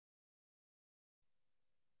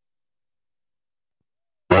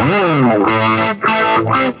Hold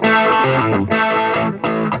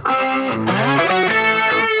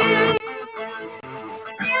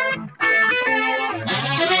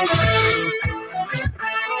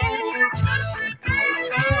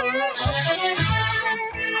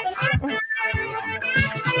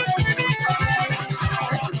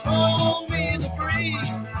me the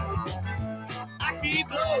breeze. I keep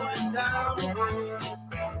blowing down the road.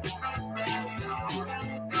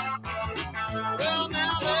 Well,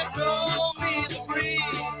 now let go me the breeze.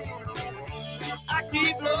 I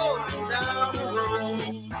keep blowing down the road.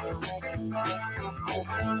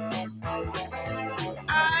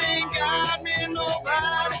 I ain't got me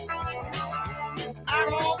nobody. I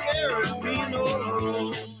don't carry me no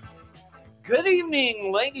load. Good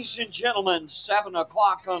evening, ladies and gentlemen. 7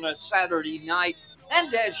 o'clock on a Saturday night.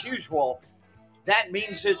 And as usual, that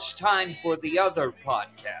means it's time for the other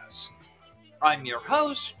podcast. I'm your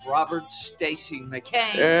host, Robert Stacy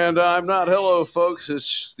McCain. And I'm not. Hello, folks.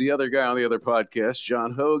 It's the other guy on the other podcast,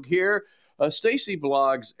 John Hoge here. Stacy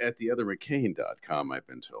blogs at theothermccain.com, I've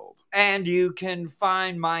been told. And you can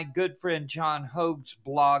find my good friend John Hoge's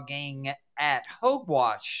blogging at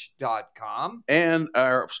hogewash.com. And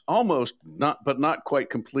our almost not, but not quite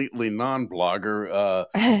completely non-blogger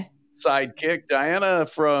sidekick, Dianna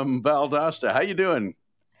from Valdosta. How you doing?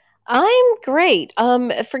 I'm great.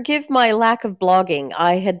 Forgive my lack of blogging.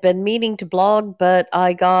 I had been meaning to blog, but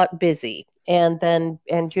I got busy. And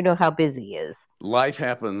you know how busy is. Life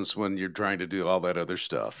happens when you're trying to do all that other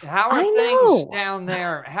stuff. How are things down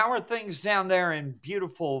there? How are things down there in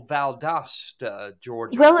beautiful Valdosta,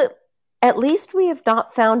 Georgia? Well, at least we have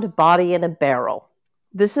not found a body in a barrel.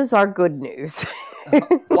 This is our good news.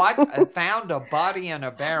 What? I found a body in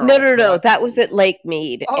a barrel? No. That was at Lake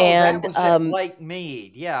Mead. Oh, and, that was at Lake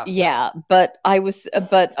Mead. Yeah. Yeah, but I was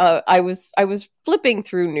flipping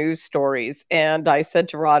through news stories, and I said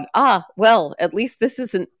to Rod, well, at least this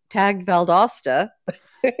isn't tagged Valdosta.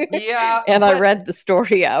 Yeah. And I read the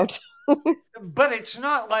story out. But it's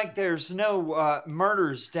not like there's no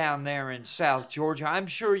murders down there in South Georgia. I'm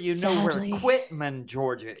sure you know where Quitman,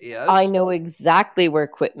 Georgia is. I know exactly where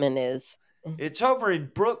Quitman is. It's over in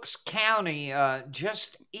Brooks County,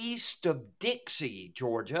 just east of Dixie,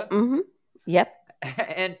 Georgia. Mm-hmm. Yep.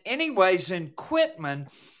 And anyways, in Quitman,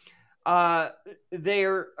 the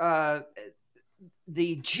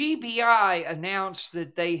GBI announced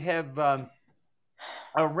that they have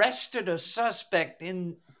arrested a suspect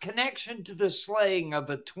in connection to the slaying of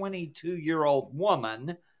a 22-year-old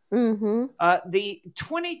woman. Mm-hmm. The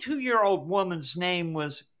 22-year-old woman's name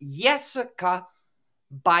was Jessica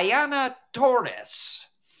Dianna Torres.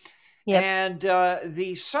 Yep. And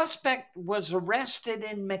the suspect was arrested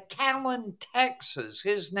in McAllen, Texas.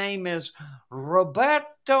 His name is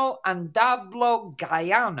Roberto Andablo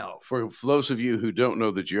Gayano. For those of you who don't know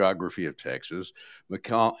the geography of Texas,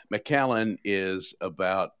 McAllen is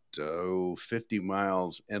about 50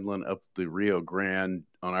 miles inland up the Rio Grande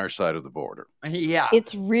on our side of the border. Yeah.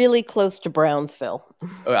 It's really close to Brownsville.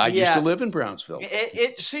 I used to live in Brownsville.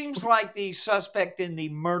 It seems like the suspect in the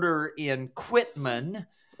murder in Quitman.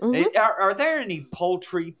 Mm-hmm. Are there any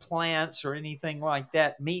poultry plants or anything like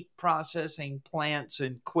that? Meat processing plants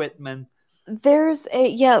in Quitman? There's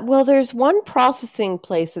one processing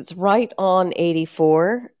place. It's right on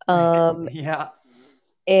 84. Yeah.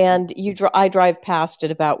 And I drive past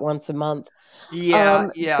it about once a month. Yeah.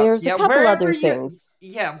 There's a couple other things.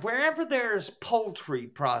 Yeah, wherever there's poultry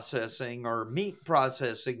processing or meat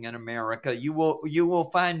processing in America, you will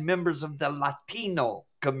find members of the Latino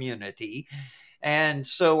community. And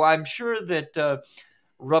so I'm sure that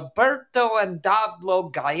Roberto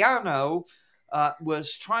Andablo Gayano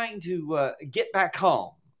was trying to get back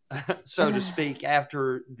home, so to speak,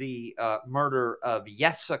 after the murder of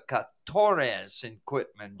Jessica Torres in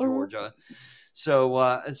Quitman, Georgia.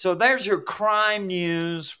 So there's your crime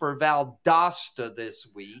news for Valdosta this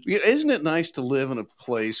week. Isn't it nice to live in a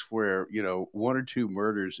place where, one or two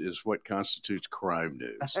murders is what constitutes crime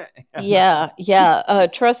news? Yeah.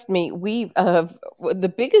 Trust me,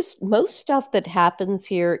 most stuff that happens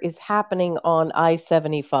here is happening on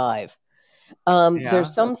I-75.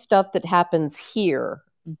 There's some stuff that happens here,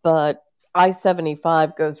 but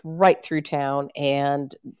I-75 goes right through town,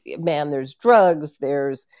 and man, there's drugs,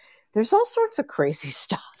 there's all sorts of crazy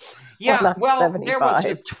stuff. Yeah, well, there was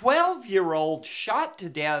a 12-year-old shot to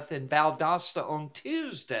death in Valdosta on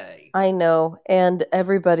Tuesday. I know, and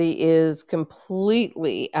everybody is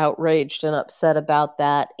completely outraged and upset about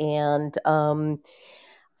that. And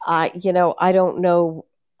I don't know.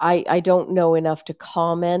 I don't know enough to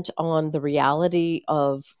comment on the reality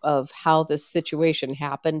of how this situation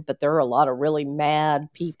happened, but there are a lot of really mad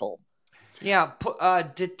people. Yeah,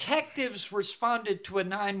 detectives responded to a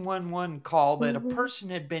 911 call that a person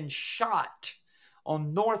had been shot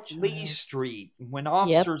on North Lee Street. When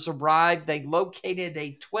officers arrived, they located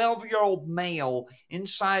a 12-year-old male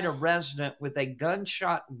inside a residence with a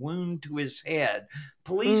gunshot wound to his head.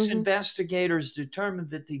 Police investigators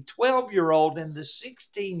determined that the 12-year-old and the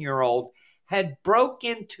 16-year-old had broke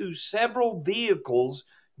into several vehicles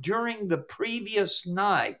during the previous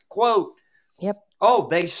night. Quote, "Oh,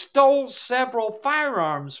 they stole several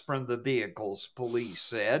firearms from the vehicles," police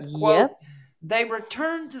said. Quote, "They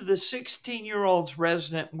returned to the 16-year-old's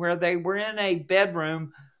residence where they were in a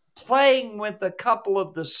bedroom playing with a couple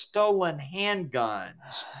of the stolen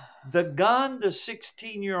handguns. The gun the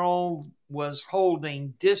 16-year-old was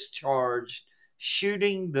holding discharged,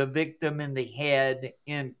 shooting the victim in the head,"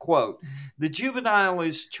 end quote. The juvenile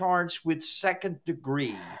is charged with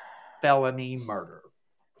second-degree felony murder.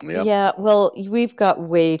 Yep. Yeah, well, we've got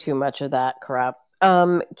way too much of that crap.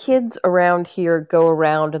 Kids around here go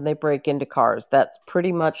around and they break into cars. That's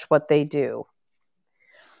pretty much what they do.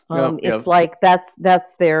 It's like that's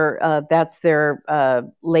their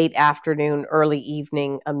late afternoon, early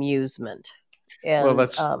evening amusement. And well,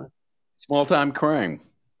 that's small time crime.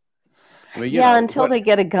 I mean, until they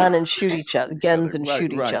get a gun and shoot each other,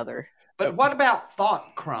 shoot each other. But what about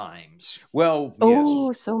thought crimes? Well,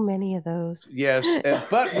 yes. So many of those. Yes,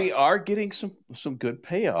 but we are getting some good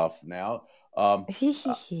payoff now.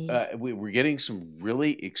 We're getting some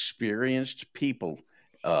really experienced people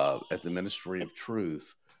at the Ministry of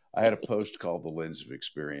Truth. I had a post called "The Lens of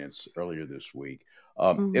Experience" earlier this week.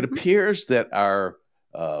 It appears that our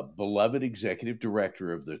beloved executive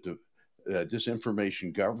director of the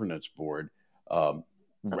Disinformation Governance Board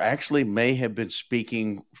actually may have been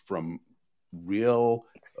speaking from real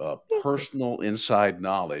personal inside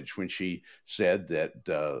knowledge when she said that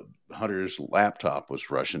Hunter's laptop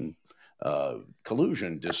was Russian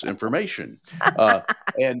collusion, disinformation.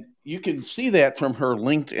 And you can see that from her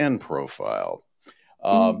LinkedIn profile.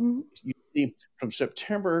 You see, from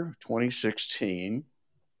September 2016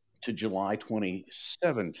 to July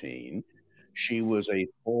 2017, she was a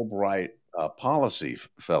Fulbright policy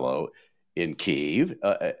fellow in Kyiv,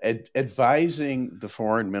 advising the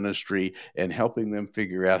foreign ministry and helping them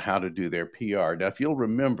figure out how to do their PR. Now, if you'll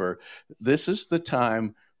remember, this is the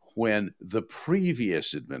time when the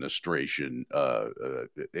previous administration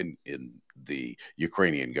in the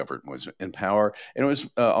Ukrainian government was in power, and it was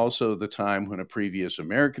also the time when a previous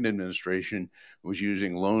American administration was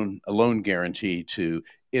using a loan guarantee to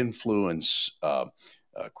influence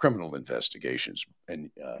criminal investigations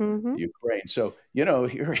in Ukraine. So,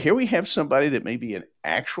 here we have somebody that may be an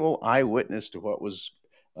actual eyewitness to what was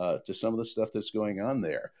to some of the stuff that's going on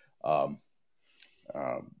there.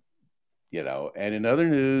 And in other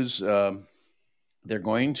news, they're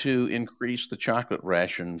going to increase the chocolate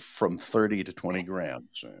ration from 30 to 20 grams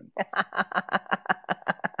soon.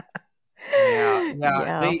 Yeah.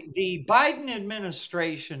 The Biden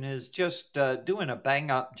administration is just doing a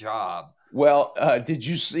bang up job. Well, did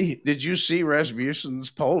you see Rasmussen's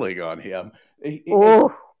polling on him?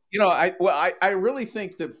 I really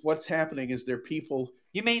think that what's happening is there are people.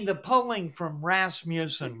 You mean the polling from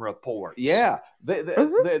Rasmussen reports? Yeah.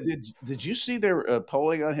 Did you see their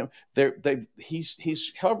polling on him?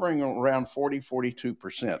 He's hovering around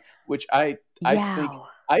 42%, which I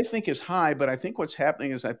think is high. But I think what's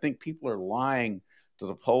happening is I think people are lying to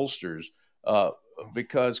the pollsters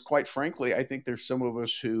because, quite frankly, I think there's some of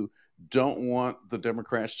us who don't want the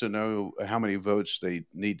Democrats to know how many votes they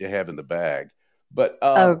need to have in the bag. But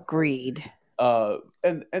agreed.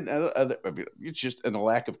 And it's just a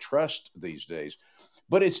lack of trust these days.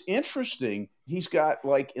 But it's interesting. He's got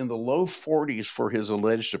like in the low 40s for his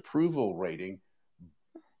alleged approval rating.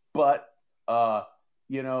 But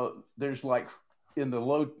there's like in the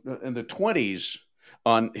 20s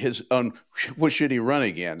on what should he run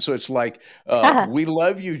again? So it's like we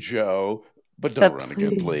love you, Joe. But don't run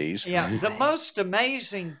again, please. Yeah, the most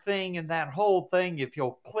amazing thing in that whole thing, if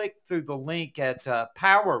you'll click through the link at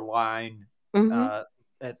Powerline,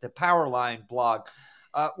 at the Powerline blog,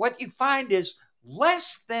 what you find is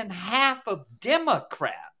less than half of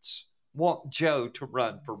Democrats want Joe to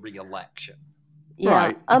run for re-election. Yeah.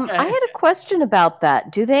 Right. I had a question about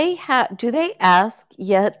that. Do they ask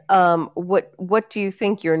yet? What do you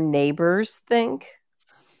think your neighbors think?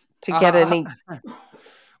 To get any.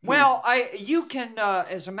 Well, you can,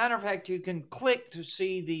 as a matter of fact, you can click to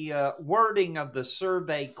see the wording of the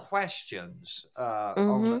survey questions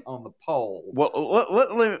on the poll. Well,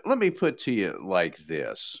 let me put to you like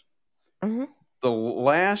this: the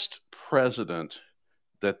last president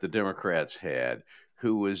that the Democrats had,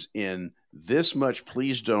 who was in this much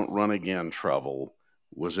please don't run again trouble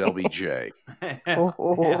was LBJ.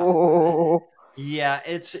 Yeah,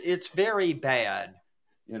 it's very bad.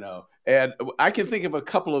 And I can think of a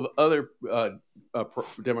couple of other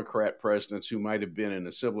Democrat presidents who might have been in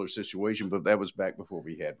a similar situation, but that was back before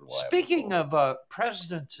we had reliable. Speaking of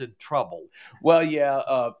presidents in trouble. Well,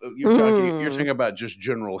 yeah, you're talking about just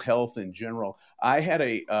general health in general. I had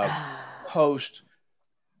a post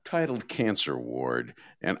titled "Cancer Ward,"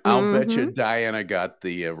 and I'll bet you Diana got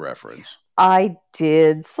the reference. I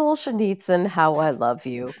did. Solzhenitsyn, How I Love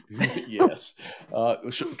You. Yes.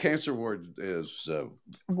 Cancer Ward is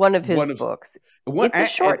one of his books. It's a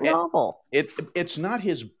short novel. It's not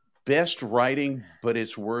his best writing, but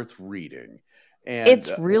it's worth reading. And it's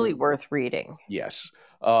really worth reading. Yes.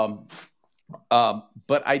 But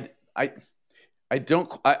I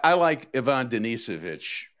like Ivan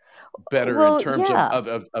Denisovich better in terms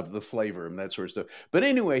of the flavor and that sort of stuff. But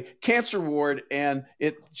anyway, Cancer Ward, and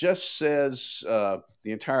it just says I'll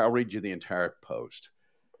read you the entire post.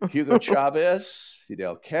 Hugo Chavez,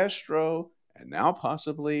 Fidel Castro, and now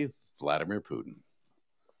possibly Vladimir Putin.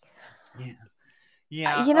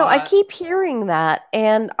 Yeah. I keep hearing that,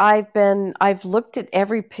 and I've looked at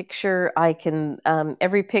every picture I can,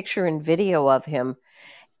 every picture and video of him,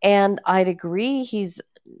 and I'd agree he's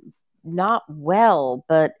not well,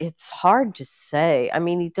 but it's hard to say. I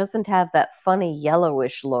mean, he doesn't have that funny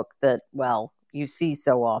yellowish look that, you see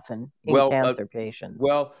so often in cancer patients.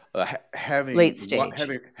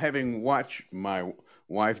 Having watched my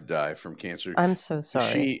wife die from cancer, I'm so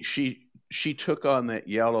sorry. She took on that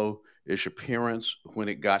yellowish appearance when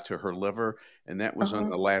it got to her liver, and that was in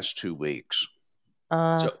the last 2 weeks.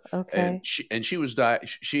 Okay. And she was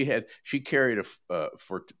she carried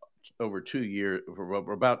for over 2 years,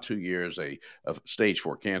 for about 2 years, a stage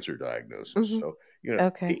 4 cancer diagnosis. So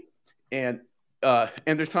okay. And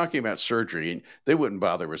they're talking about surgery, and they wouldn't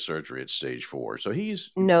bother with surgery at stage 4. So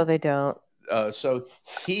no, they don't. So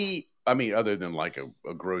other than like a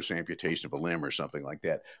gross amputation of a limb or something like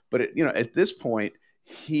that. But at this point,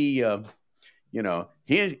 he is in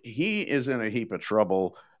a heap of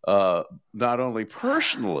trouble, not only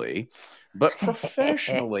personally, but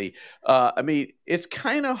professionally. It's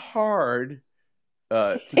kind of hard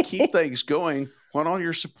to keep things going when all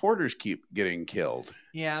your supporters keep getting killed.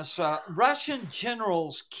 Yes, Russian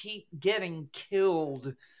generals keep getting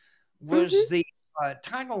killed was the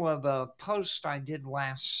title of a post I did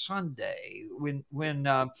last Sunday when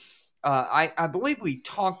I believe we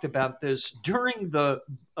talked about this during the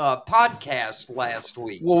podcast last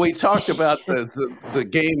week. Well, we talked about the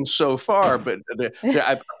game so far, but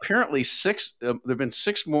apparently there have been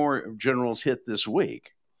 6 more generals hit this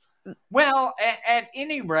week. Well, at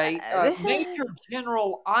any rate, Major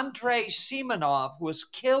General Andrei Semenov was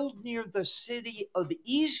killed near the city of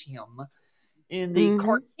Izium in the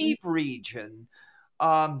Kharkiv region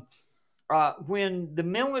when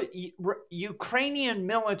the Ukrainian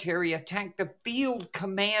military attacked the field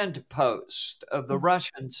command post of the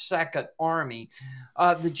Russian Second Army.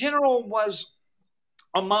 The general was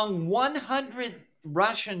among 100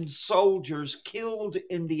 Russian soldiers killed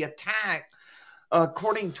in the attack,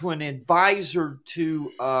 according to an advisor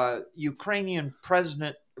to Ukrainian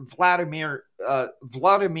President Vladimir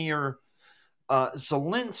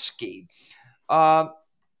Zelensky.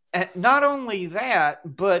 Not only that,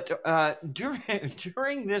 but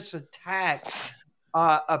during this attack,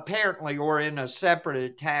 apparently, or in a separate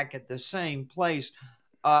attack at the same place,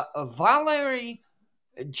 Valery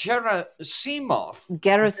Gerasimov.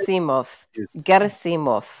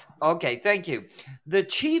 Okay, thank you. The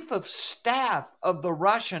chief of staff of the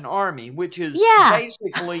Russian army, which is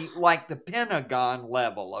basically like the Pentagon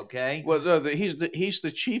level, okay? Well, no, he's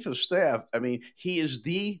the chief of staff. I mean, he is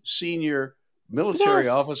the senior military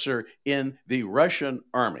officer in the Russian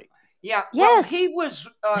army. Yeah, well, he was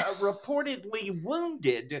reportedly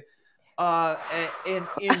wounded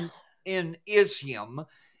in Izium,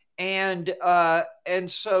 and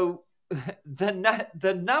so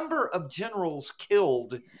the number of generals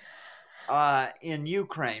killed in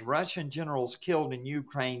Ukraine, Russian generals killed in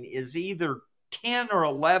Ukraine, is either 10 or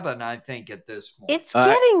 11, I think, at this point. It's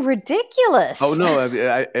getting ridiculous. Oh, no,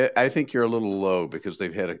 I think you're a little low because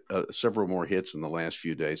they've had several more hits in the last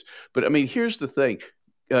few days. But, I mean, here's the thing.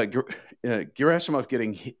 Gerasimov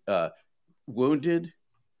getting wounded,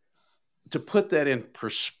 to put that in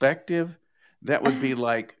perspective, that would be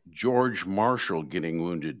like George Marshall getting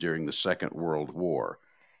wounded during the Second World War.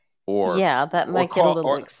 That might get a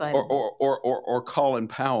little exciting. Or Colin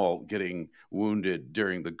Powell getting wounded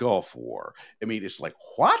during the Gulf War. I mean, it's like,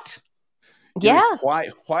 what? Yeah.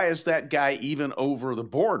 Why is that guy even over the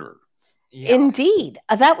border? Yeah. Indeed.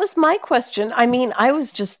 That was my question. I mean, I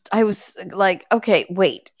was like, okay,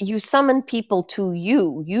 wait, you summon people to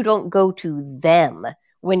you. You don't go to them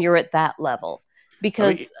when you're at that level.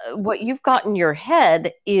 Because what you've got in your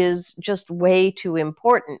head is just way too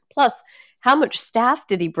important. Plus, how much staff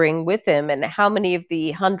did he bring with him, and how many of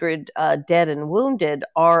the 100 dead and wounded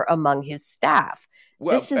are among his staff?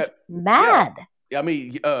 Well, This is mad. Yeah. I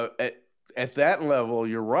mean, at that level,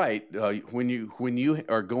 you're right. When you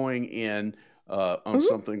are going in on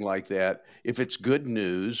something like that, if it's good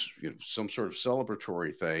news, some sort of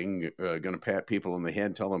celebratory thing, going to pat people on the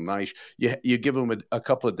head, tell them nice, you give them a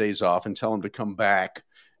couple of days off and tell them to come back,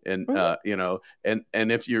 and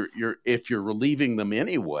and if you're relieving them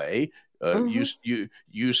anyway, you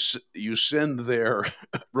send their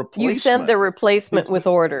replacement. You send the replacement with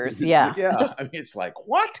orders. Yeah. Yeah. I mean, it's like,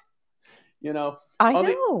 what? I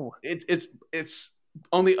know. It's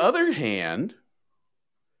on the other hand,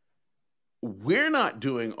 we're not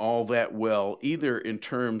doing all that well either in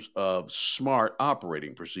terms of smart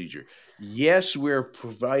operating procedure. Yes, we're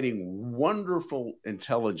providing wonderful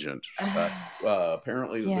intelligence.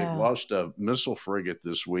 Apparently, they've lost a missile frigate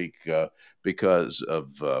this week because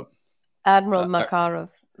of Admiral Makarov.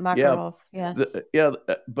 Yes.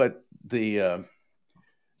 But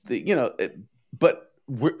but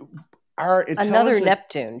our another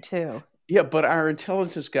Neptune too. Yeah, but our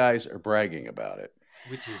intelligence guys are bragging about it,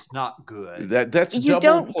 which is not good. That's you double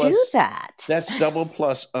don't plus, do that. That's double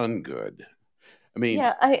plus ungood. I mean,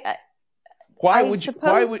 yeah, why would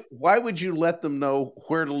you let them know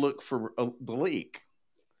where to look for the leak,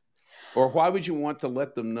 or why would you want to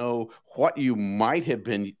let them know what you might have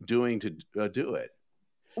been doing to do it?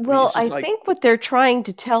 Well, I think what they're trying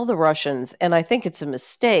to tell the Russians, and I think it's a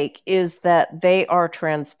mistake, is that they are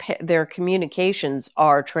their communications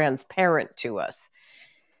are transparent to us,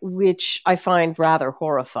 which I find rather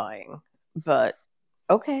horrifying. But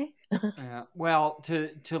okay. Well,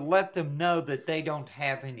 to let them know that they don't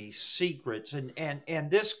have any secrets, and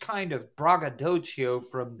this kind of braggadocio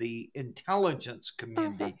from the intelligence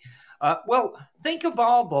community. Well, think of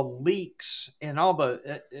all the leaks and all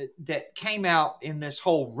the that came out in this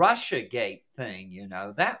whole Russiagate thing.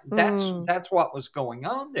 That's what was going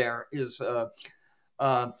on there. Is that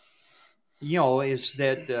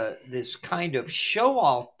this kind of show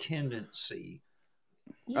off tendency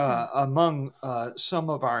among some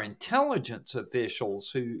of our intelligence officials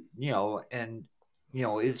who,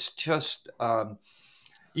 it's just,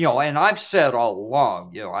 and I've said all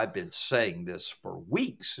along, I've been saying this for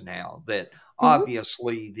weeks now, that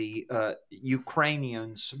obviously the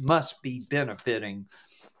Ukrainians must be benefiting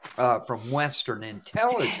from Western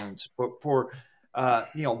intelligence, but for,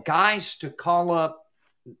 guys to call up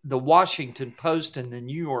the Washington Post and the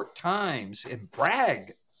New York Times and brag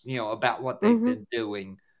about what they've been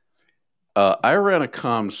doing. I ran a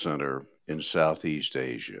comm center in Southeast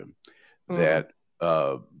Asia that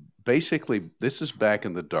basically, this is back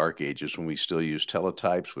in the dark ages when we still use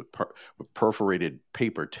teletypes with perforated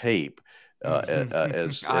paper tape.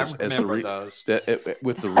 As remember those.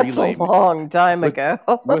 With the That's relay. a long time ago.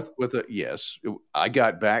 Yes, I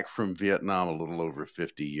got back from Vietnam a little over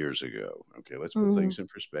 50 years ago. Okay, let's put things in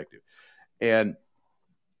perspective. And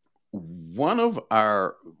one of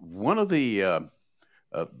the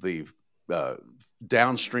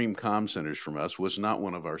downstream comm centers from us was not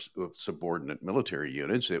one of our subordinate military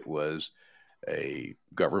units. It was a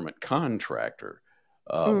government contractor.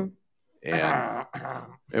 And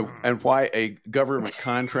why a government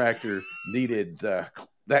contractor needed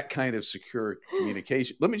that kind of secure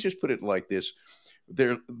communication. Let me just put it like this.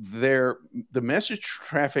 The message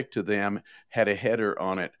traffic to them had a header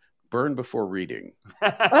on it, burn before reading.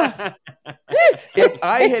 If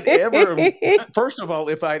I'd ever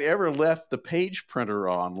left the page printer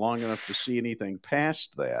on long enough to see anything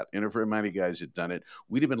past that, and if very many guys had done it,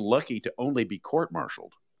 we'd have been lucky to only be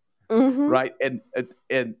court-martialed. Right. And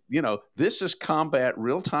this is combat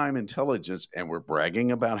real-time intelligence, and we're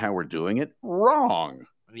bragging about how we're doing it wrong.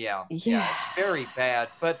 Yeah, it's very bad.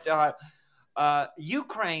 But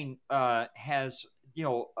Ukraine has,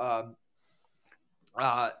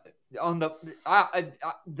 on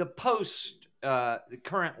the post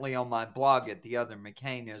currently on my blog at The Other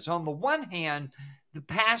McCain is, on the one hand, the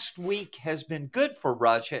past week has been good for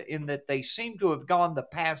Russia in that they seem to have gone the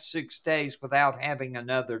past 6 days without having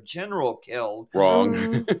another general killed.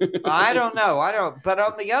 Wrong. I don't know. But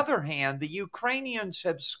on the other hand, the Ukrainians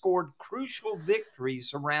have scored crucial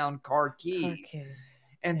victories around Kharkiv.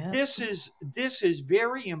 And this is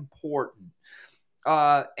very important.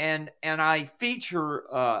 And I feature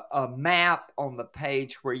a map on the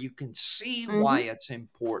page where you can see why it's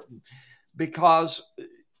important, because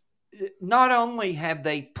not only have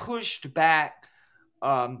they pushed back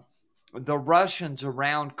the Russians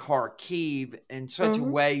around Kharkiv in such a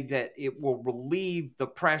way that it will relieve the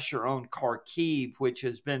pressure on Kharkiv, which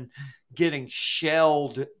has been getting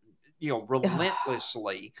shelled,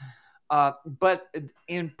 relentlessly. But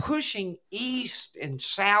in pushing east and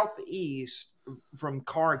southeast from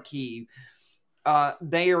Kharkiv,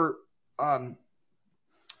 they are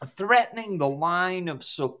threatening the line of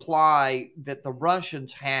supply that the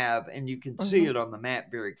Russians have, and you can see it on the map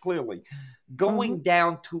very clearly, going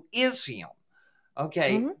down to Izium.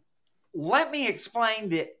 Okay, let me explain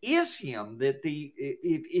the Izium. That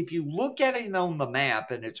if you look at it on the map,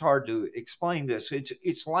 and it's hard to explain this,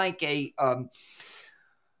 it's like a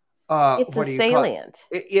it's a salient.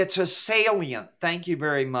 It's a salient. Thank you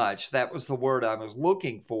very much. That was the word I was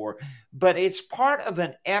looking for. But it's part of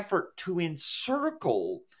an effort to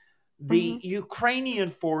encircle the Ukrainian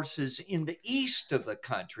forces in the east of the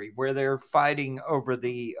country, where they're fighting over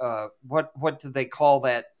the what do they call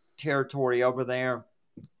that territory over there?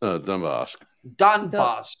 Donbass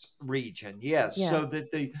region. Yes. Yeah. So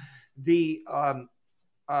that the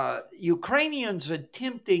Ukrainians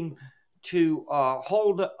attempting to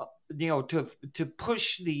hold, to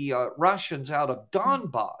push the Russians out of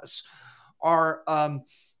Donbass are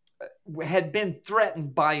had been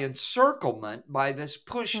threatened by encirclement by this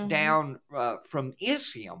push down from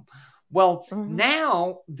Izium. Well,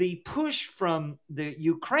 now the push from the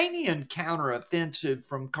Ukrainian counteroffensive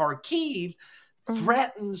from Kharkiv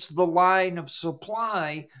threatens the line of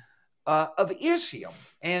supply of Izium.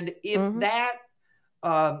 And if that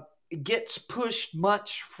gets pushed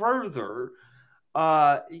much further,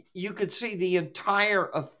 you could see the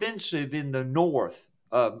entire offensive in the north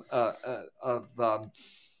of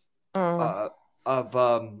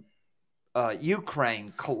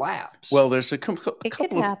Ukraine collapse. Well, there's it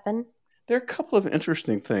could happen. There are a couple of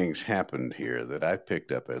interesting things happened here that I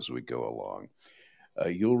picked up as we go along.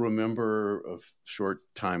 You'll remember a short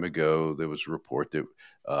time ago there was a report that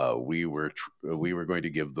we were going to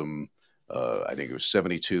give them, I think it was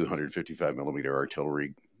 72 155 millimeter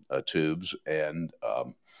artillery tubes, and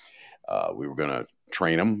we were going to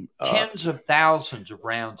train them. Tens of thousands of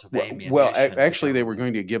rounds of ammunition. Well, actually, they were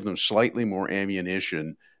going to give them slightly more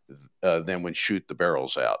ammunition than would shoot the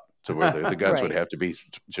barrels out, to where the guns would have to be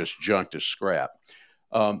just junked as scrap.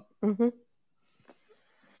 But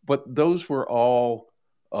those were all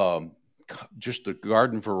just the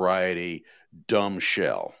garden variety dumb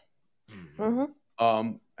shell. But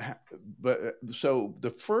so the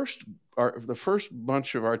first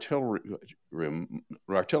bunch of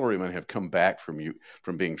artillerymen have come back from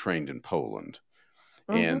being trained in Poland,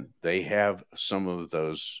 and they have some of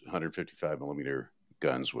those 155 millimeter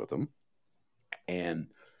guns with them. And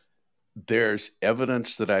there's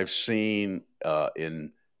evidence that I've seen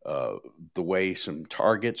in the way some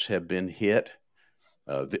targets have been hit,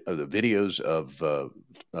 the videos of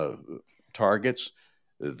targets,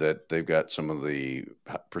 that they've got some of the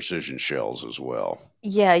precision shells as well.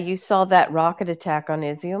 Yeah, you saw that rocket attack on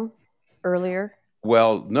Izium earlier.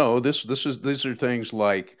 Well, no, these are things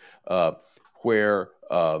like where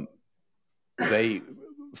they,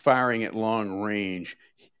 firing at long range,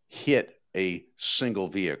 hit a single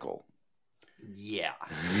vehicle. Yeah.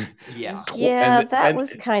 That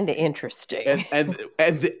was kind of interesting. And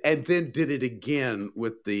then did it again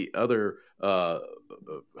with the other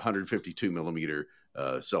 152 millimeter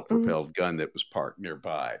self-propelled gun that was parked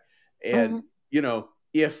nearby. And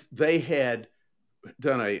if they had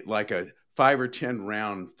done a 5 or 10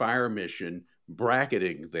 round fire mission,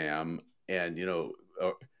 bracketing them, and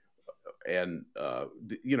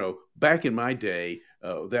back in my day,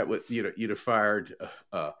 that would you'd have fired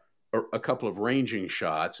a couple of ranging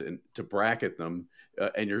shots and to bracket them,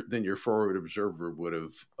 and then your forward observer would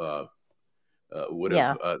have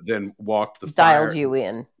then walked the fire, dialed you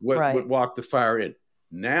in, would walk the fire in.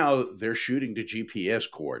 Now they're shooting to GPS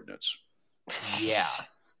coordinates. Yeah,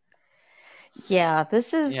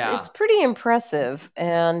 it's pretty impressive.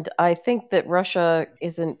 And I think that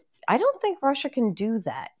I don't think Russia can do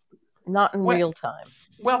that. Not in real time.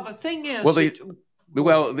 Well, the thing is...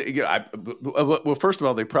 Well, first of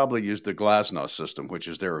all, they probably used the Glasnost system, which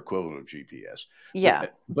is their equivalent of GPS. Yeah,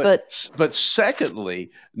 but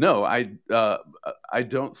secondly, no, I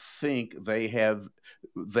don't think they have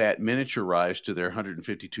that miniaturized to their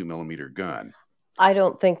 152 millimeter gun. I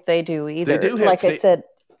don't think they do either. They do I said,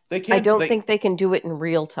 I don't think they can do it in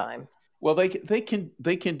real time. Well, they can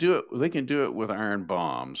do it. They can do it with iron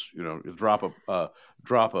bombs. Drop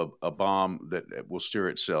a bomb that will steer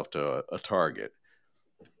itself to a target.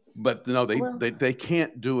 But no, they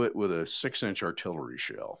can't do it with a 6-inch artillery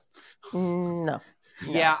shell. No.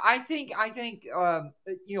 Yeah, I think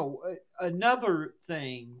another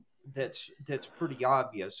thing that's pretty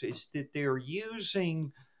obvious is that they're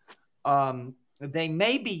using they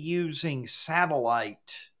may be using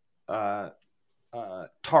satellite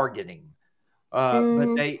targeting. But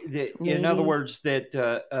in other Maybe. words, that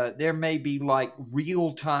there may be like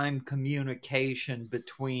real-time communication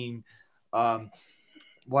between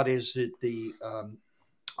what is it?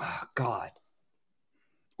 God,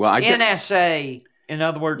 Well, NSA. In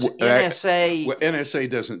other words, NSA. well, NSA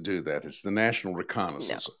doesn't do that. It's the National No.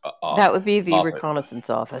 Reconnaissance That would be the Office. reconnaissance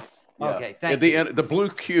office. Yeah. Okay, thank you. The blue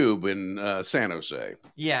cube in San Jose.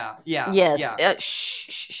 Yeah. Yes. Shh,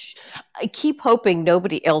 shh, shh. I keep hoping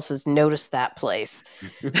nobody else has noticed that place.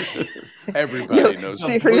 Everybody No, knows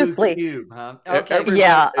The seriously. blue cube, huh? Okay.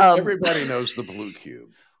 Everybody knows the blue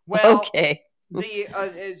cube. Well, Okay.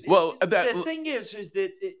 the thing is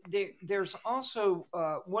that there's also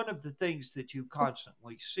one of the things that you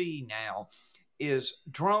constantly see now is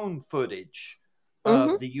drone footage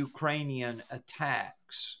of the Ukrainian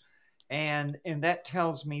attacks, and that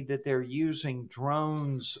tells me that they're using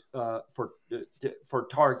drones for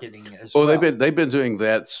targeting as well. They've been doing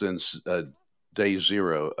that since day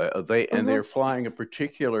zero. They're flying a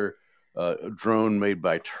particular drone made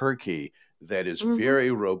by Turkey that is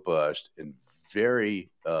very robust and very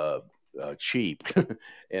cheap,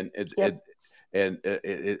 and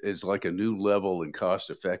it is like a new level in cost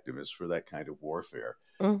effectiveness for that kind of warfare.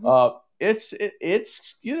 It's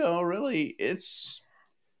really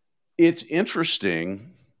it's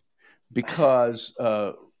interesting because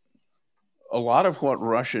a lot of what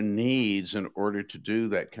Russia needs in order to do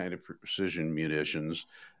that kind of precision munitions,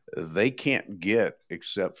 they can't get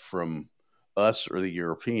except from us or the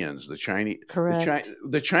Europeans. Correct.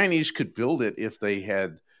 The Chinese could build it if they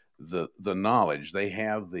had the knowledge. They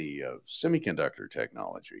have the semiconductor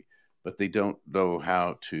technology, but they don't know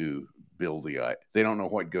how to build they don't know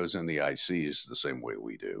what goes in the ICs the same way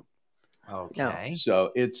we do. Okay.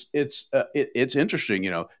 So it's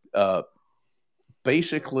interesting,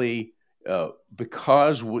 basically.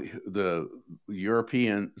 Because the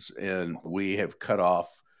Europeans and we have cut off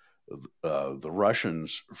the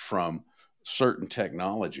Russians from certain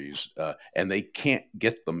technologies, and they can't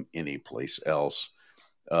get them anyplace else,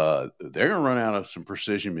 they're going to run out of some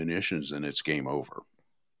precision munitions, and it's game over.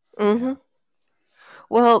 Yeah.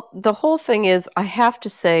 Well, the whole thing is, I have to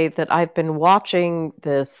say that I've been watching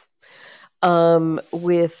this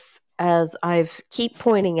as I've keep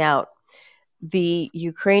pointing out, the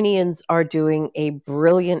Ukrainians are doing a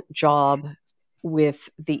brilliant job with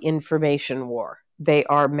the information war. They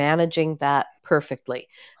are managing that perfectly.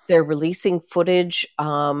 They're releasing footage.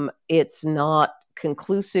 It's not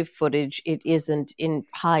conclusive footage. It isn't in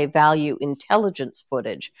high value intelligence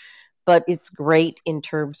footage, but it's great in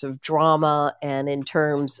terms of drama and in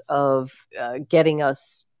terms of getting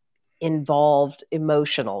us involved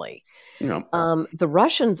emotionally. The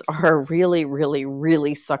Russians are really, really,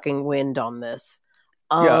 really sucking wind on this.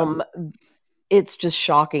 It's just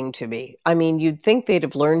shocking to me. I mean, you'd think they'd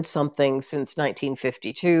have learned something since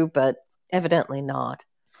 1952, but evidently not.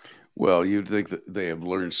 Well, you'd think that they have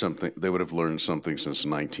learned something. They would have learned something since the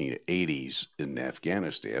 1980s in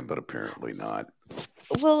Afghanistan, but apparently not.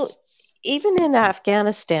 Well, even in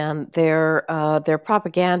Afghanistan, their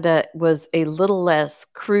propaganda was a little less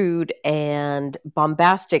crude and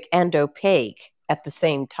bombastic and opaque at the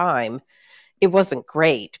same time. It wasn't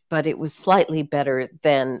great, but it was slightly better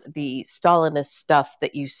than the Stalinist stuff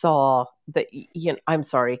that you saw. I'm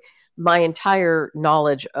sorry, my entire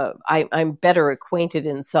knowledge of I'm better acquainted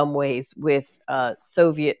in some ways with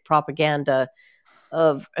Soviet propaganda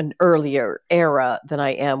of an earlier era than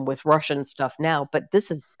I am with Russian stuff now, but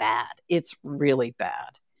this is bad. It's really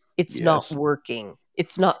bad. It's not working.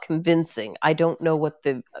 It's not convincing. I don't know what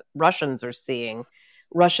the Russians are seeing,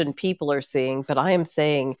 Russian people are seeing, but I am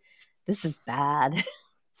saying this is bad.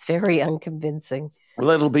 It's very unconvincing. Well,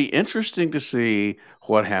 it'll be interesting to see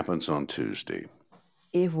what happens on Tuesday.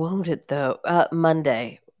 It won't it though?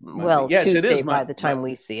 Monday. Well, yes, Tuesday it is by the time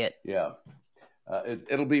we see it. Yeah.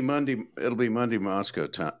 It'll be Monday. It'll be Monday Moscow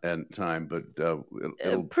time, but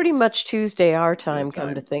it'll pretty much Tuesday our time.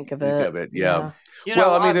 Come to think of it, yeah.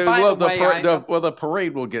 Well, I mean, the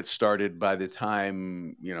parade will get started by the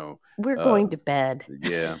time we're going to bed.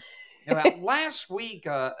 Yeah. Last week,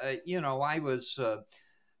 I was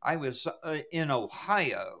in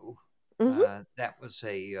Ohio. That was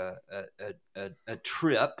a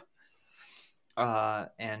trip.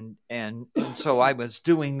 And so I was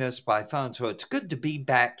doing this by phone. So it's good to be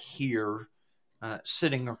back here,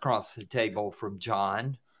 sitting across the table from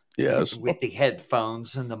John. Yes. with the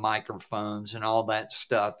headphones and the microphones and all that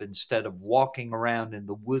stuff instead of walking around in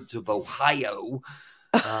the woods of Ohio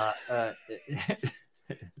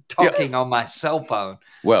talking on my cell phone.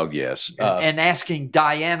 Well, yes. And asking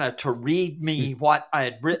Dianna to read me what I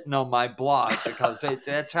had written on my blog, because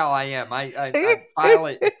that's how I am. I file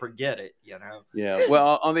it and forget it, Yeah.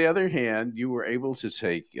 Well, on the other hand, you were able to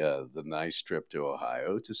take the nice trip to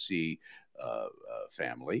Ohio to see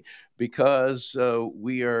family because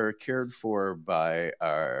we are cared for by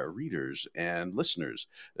our readers and listeners.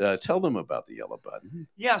 Tell them about the yellow button.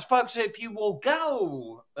 Yes, folks, if you will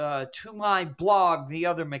go to my blog,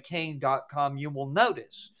 theothermccain.com, you will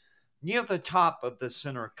notice near the top of the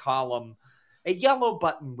center column a yellow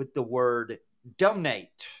button with the word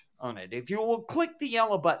donate on it. If you will click the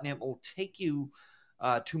yellow button, it will take you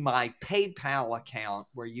to my PayPal account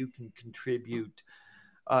where you can contribute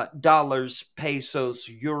dollars, pesos,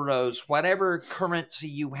 euros, whatever currency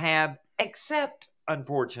you have, except,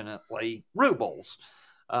 unfortunately, rubles,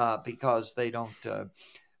 because they don't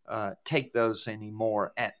take those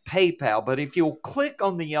anymore at PayPal. But if you'll click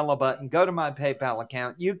on the yellow button, go to my PayPal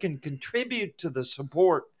account, you can contribute to the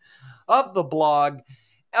support of the blog,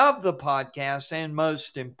 of the podcast, and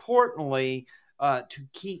most importantly, to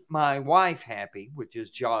keep my wife happy, which is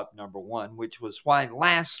job number one, which was why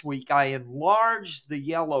last week I enlarged the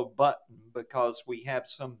yellow button, because we have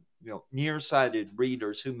some nearsighted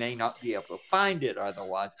readers who may not be able to find it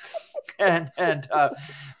otherwise. But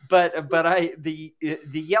the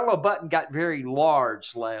yellow button got very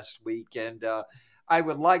large last week, and I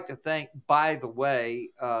would like to thank, by the way,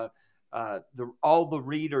 all the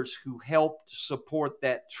readers who helped support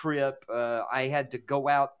that trip. I had to go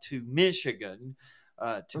out to Michigan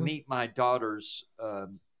to meet my daughter's,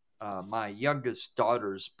 my youngest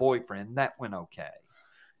daughter's boyfriend. That went okay,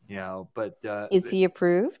 but is he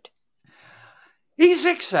approved? He's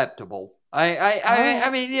acceptable. I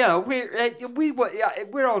mean,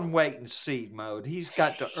 we're on wait and see mode. He's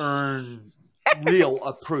got to earn real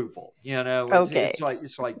approval. Okay.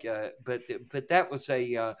 It's like, but that was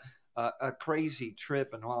a crazy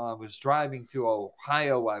trip. And while I was driving through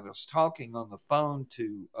Ohio, I was talking on the phone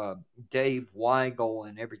to Dave Weigel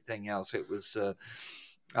and everything else. It was,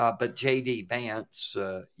 but J.D. Vance,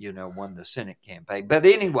 won the Senate campaign. But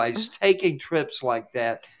anyways, taking trips like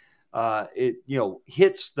that, it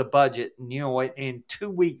hits the budget. And in 2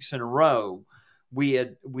 weeks in a row, we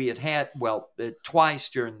had twice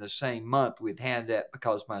during the same month. We'd had that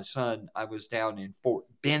because I was down in Fort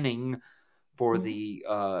Benning for the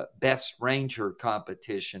Best Ranger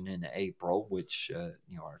competition in April, which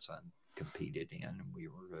our son competed in, and we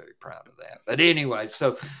were very proud of that. But anyway,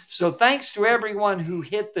 so thanks to everyone who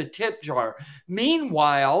hit the tip jar.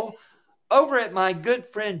 Meanwhile, over at my good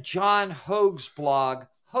friend John Hoge's blog,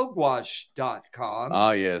 hogewash.com.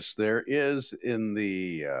 Ah, yes, there is in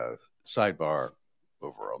the sidebar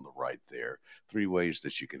over on the right there 3 ways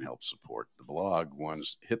that you can help support the blog.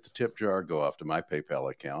 One's hit the tip jar, go off to my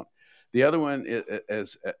PayPal account. The other one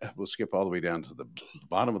is we'll skip all the way down to the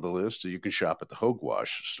bottom of the list. So you can shop at the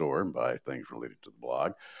Hogewash store and buy things related to the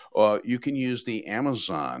blog. Or you can use the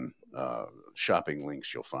Amazon shopping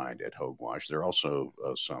links you'll find at Hogewash. There are also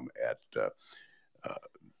some at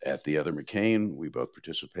the Other McCain. We both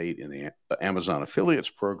participate in the Amazon affiliates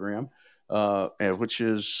program, which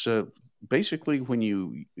is basically when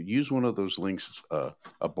you use one of those links, a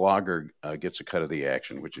blogger gets a cut of the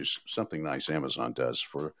action, which is something nice Amazon does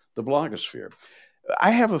for the blogosphere.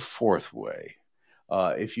 I have a fourth way.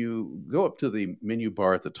 If you go up to the menu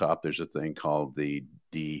bar at the top, there's a thing called the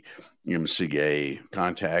DMCA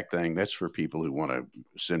contact thing. That's for people who want to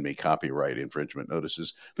send me copyright infringement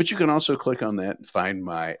notices. But you can also click on that and find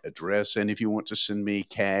my address. And if you want to send me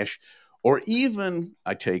cash, or even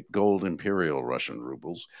I take gold imperial Russian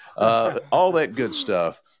rubles, all that good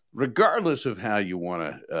stuff, regardless of how you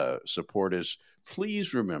want to support us,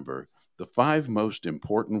 please remember the 5 most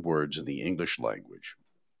important words in the English language.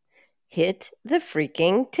 Hit the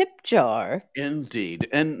freaking tip jar. Indeed.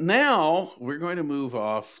 And now we're going to move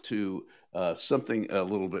off to something a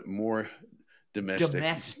little bit more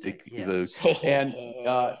domestic. Yes. And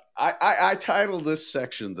I titled this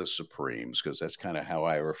section The Supremes, because that's kind of how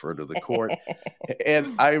I refer to the court.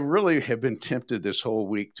 And I really have been tempted this whole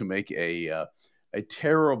week to make a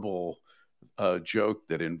terrible joke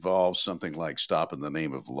that involves something like "Stop in the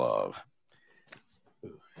Name of Love."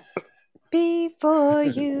 Before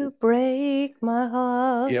you break my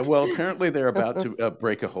heart. Yeah, well, apparently they're about to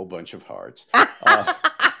break a whole bunch of hearts.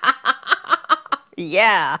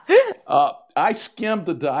 Yeah. I skimmed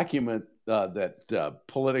the document that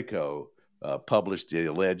Politico published, the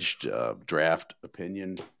alleged draft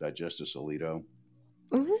opinion by Justice Alito.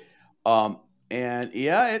 Mm-hmm. And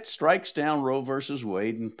yeah, it strikes down Roe versus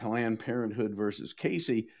Wade and Planned Parenthood versus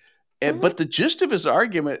Casey. But the gist of his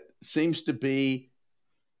argument seems to be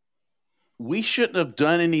we shouldn't have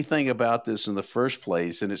done anything about this in the first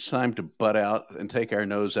place, and it's time to butt out and take our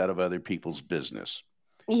nose out of other people's business.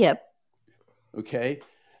 Yep. Okay.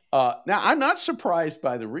 Now, I'm not surprised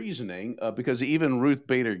by the reasoning because even Ruth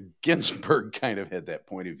Bader Ginsburg kind of had that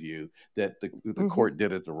point of view that the court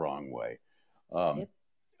did it the wrong way. Yep.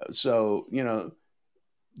 So,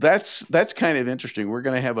 that's kind of interesting. We're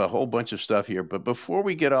going to have a whole bunch of stuff here, but before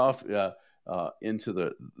we get off into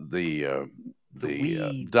the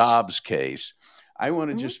Dobbs case, I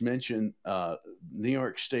want to just mention New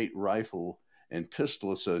York State Rifle and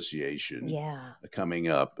Pistol Association coming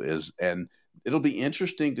up and it'll be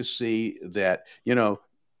interesting to see that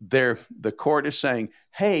the court is saying,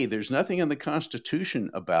 hey, there's nothing in the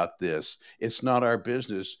Constitution about this. It's not our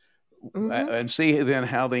business. And see then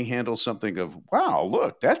how they handle something of, wow,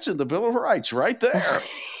 look, that's in the Bill of Rights right there.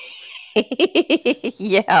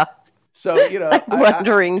 Yeah. So, I'm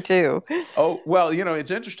wondering too. Oh, well,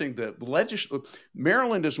 it's interesting that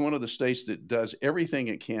Maryland is one of the states that does everything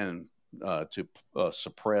it can to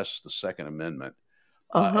suppress the Second Amendment.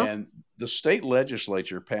 And the state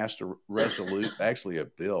legislature passed actually a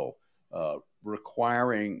bill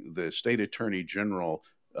requiring the state attorney general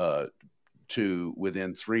to,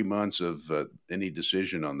 within 3 months of any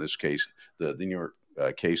decision on this case, the New York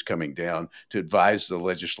case coming down, to advise the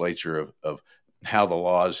legislature of how the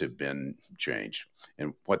laws have been changed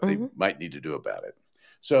and what they might need to do about it.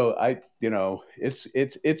 So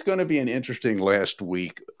it's going to be an interesting last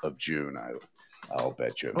week of June. I'll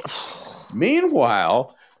bet you.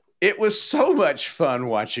 Meanwhile, it was so much fun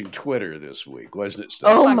watching Twitter this week, wasn't it,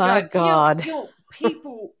 Stacy? Oh my God.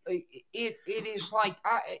 People, it is like,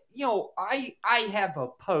 I have a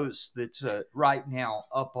post that's right now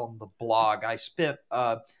up on the blog. I spent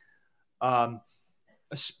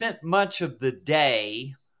much of the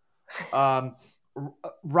day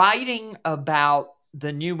writing about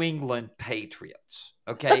the New England Patriots.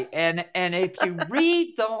 Okay. And if you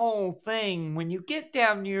read the whole thing, when you get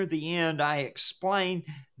down near the end, I explain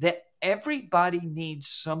that everybody needs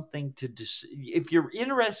something if you're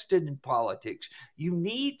interested in politics, you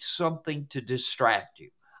need something to distract you.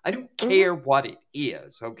 I don't care what it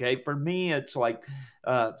is. Okay. For me, it's like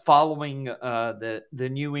following the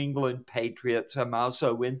New England Patriots. I'm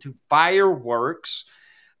also into fireworks.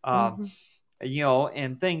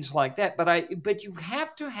 And things like that. But you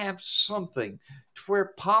have to have something to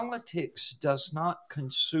where politics does not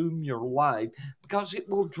consume your life because it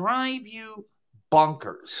will drive you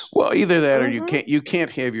bonkers. Well, either that or you can't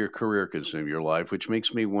have your career consume your life, which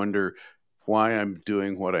makes me wonder why I'm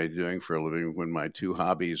doing what I'm doing for a living when my two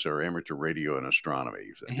hobbies are amateur radio and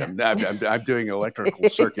astronomy. I'm doing electrical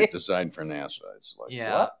circuit design for NASA. It's like,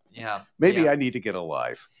 what? Yeah. Maybe I need to get a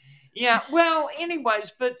life. Yeah. Well,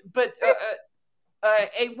 anyways, but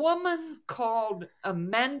a woman called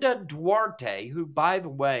Amanda Duarte, who, by the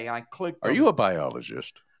way, I clicked. Are you a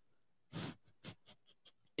biologist?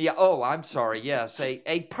 Yeah. Oh, I'm sorry. Yes,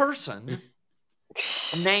 a person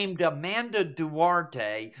named Amanda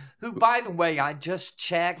Duarte, who, by the way, I just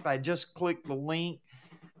checked. I just clicked the link.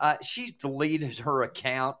 She's deleted her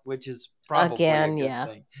account, which is probably a good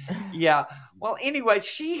thing. Yeah. Well, anyway,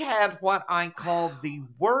 she had what I call the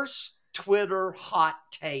worst Twitter hot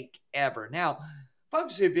take ever. Now,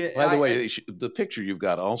 folks, by the way, the picture you've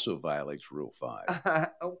got also violates Rule 5.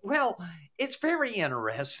 Well, it's very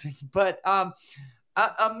interesting, but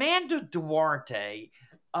Amanda Duarte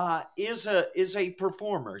is a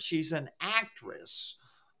performer. She's an actress,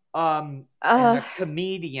 and a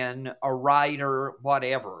comedian, a writer,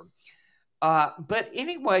 whatever. But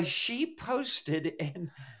anyway, she posted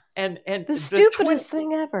and the stupidest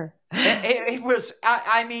thing ever. It was.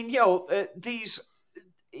 I mean, these.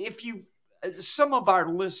 If you, some of our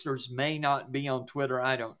listeners may not be on Twitter.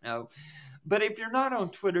 I don't know, but if you're not on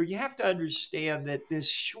Twitter, you have to understand that this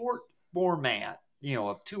short format,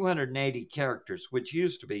 of 280 characters, which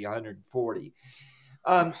used to be 140.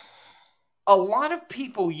 A lot of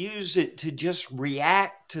people use it to just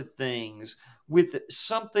react to things with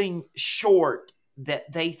something short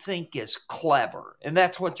that they think is clever. And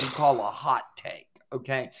that's what you call a hot take.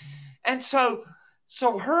 Okay. And so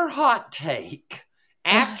her hot take,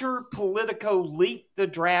 after Politico leaked the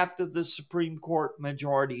draft of the Supreme Court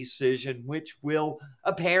majority decision, which will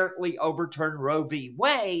apparently overturn Roe v.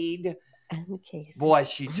 Wade, boy,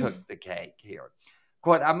 she took the cake here.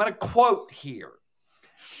 Quote, I'm going to quote here.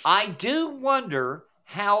 I do wonder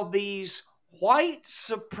how these white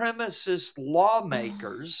supremacist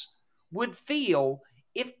lawmakers would feel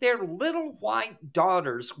if their little white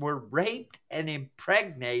daughters were raped and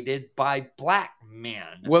impregnated by black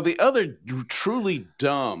men. Well, the other truly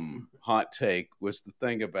dumb hot take was the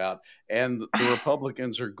thing about, and the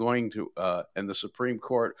Republicans are going to, and the Supreme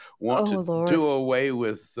Court want to Lord. do away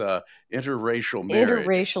with interracial marriage.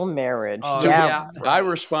 Interracial marriage. Oh, yeah. I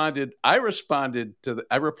responded to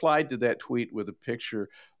I replied to that tweet with a picture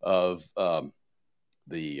of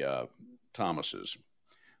the Thomases.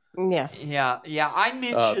 Yeah. I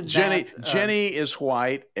mentioned Jenny. that. Jenny is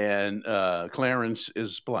white and Clarence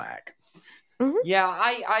is black. Mm-hmm. Yeah,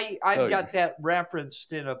 I've got that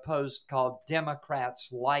referenced in a post called "Democrats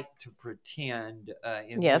Like to Pretend,"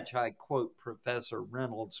 in which I quote Professor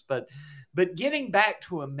Reynolds. But getting back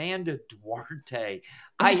to Amanda Duarte,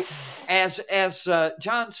 as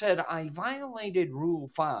John said, I violated Rule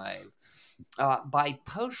 5. By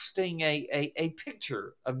posting a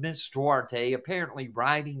picture of Miss Duarte apparently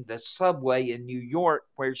riding the subway in New York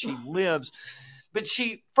where she lives. But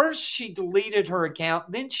she deleted her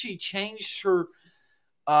account, then she changed her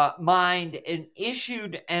mind and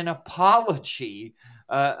issued an apology.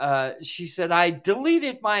 She said, I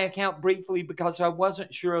deleted my account briefly because I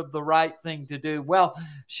wasn't sure of the right thing to do. Well,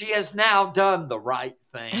 she has now done the right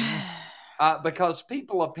thing because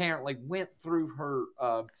people apparently went through her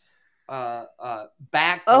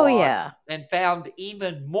backlog and found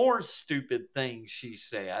even more stupid things she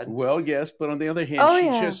said. Well, yes, but on the other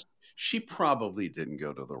hand, she probably didn't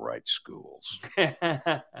go to the right schools.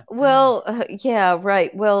 Well, yeah,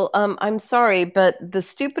 right. Well, I'm sorry, but the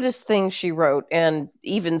stupidest thing she wrote, and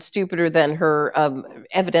even stupider than her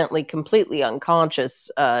evidently completely unconscious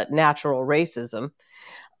natural racism,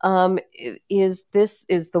 is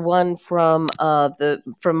the one from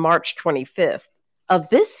March 25th of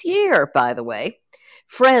this year, by the way.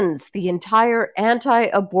 Friends, the entire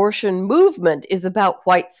anti-abortion movement is about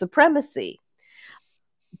white supremacy.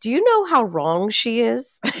 Do you know how wrong she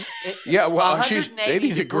is? Yeah, well, she's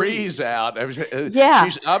 80 degrees out.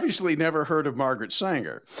 She's obviously never heard of Margaret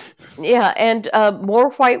Sanger. Yeah, and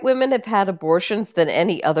more white women have had abortions than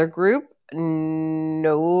any other group.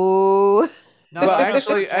 No. Well,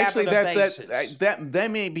 actually, that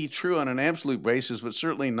may be true on an absolute basis, but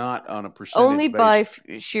certainly not on a percentage Only basis.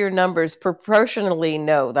 By sheer numbers. Proportionally,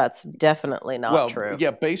 no, that's definitely not true.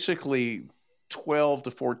 Yeah, basically 12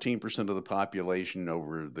 to 14% of the population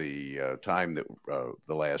over the time that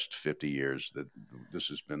the last 50 years that this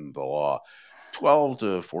has been the law. 12 to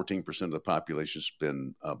 14% of the population has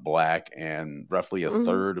been black, and roughly a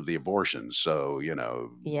third of the abortions. So,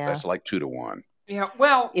 that's like 2 to 1. Yeah,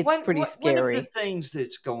 well, it's pretty scary. One of the things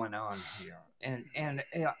that's going on here, and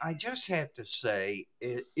I just have to say,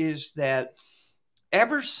 is that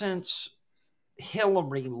ever since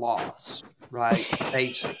Hillary lost, right,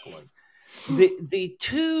 basically, the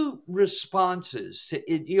two responses to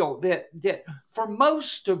it, that for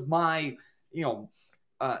most of my,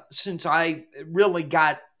 since I really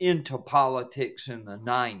got into politics in the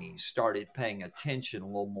 90s, started paying attention a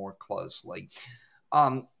little more closely.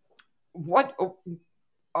 For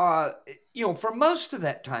most of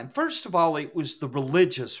that time, first of all, it was the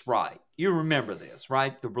religious right. You remember this,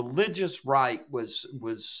 right? The religious right was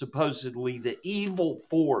supposedly the evil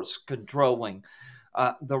force controlling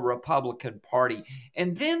the Republican Party.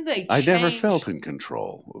 And then they changed. I never felt in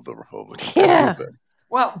control of the Republican Party. Yeah.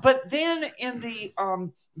 Well, but then in the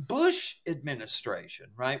Bush administration,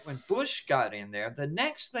 right, when Bush got in there, the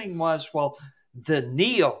next thing was, the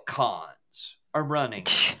neocons are running.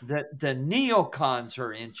 The neocons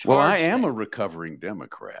are in charge. Well, I am a recovering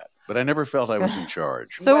Democrat, but I never felt I was in charge.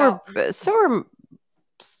 So are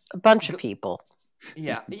a bunch of people.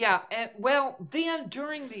 Yeah. And, then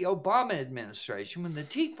during the Obama administration, when the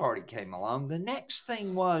Tea Party came along, the next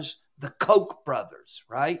thing was the Koch brothers,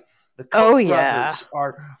 right? The Koch brothers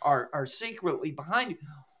are secretly behind it.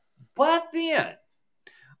 But then,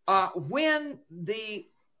 when the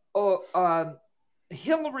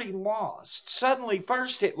Hillary lost, suddenly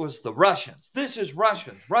first it was the Russians. This is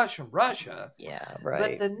Russia. Yeah, right.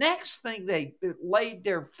 But the next thing they laid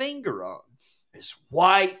their finger on is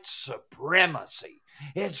white supremacy.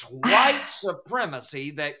 It's white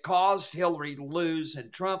supremacy that caused Hillary to lose and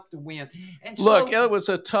Trump to win. And look, it was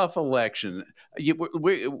a tough election. It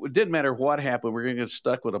didn't matter what happened. We're going to get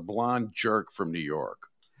stuck with a blonde jerk from New York.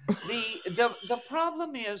 The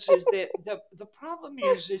problem is that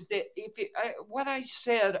if what I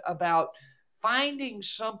said about finding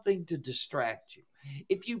something to distract you,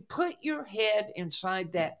 if you put your head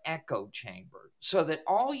inside that echo chamber so that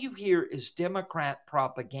all you hear is Democrat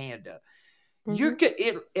propaganda, you're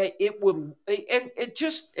it will, and it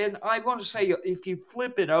just, and I want to say, if you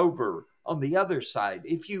flip it over on the other side,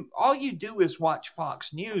 if you all you do is watch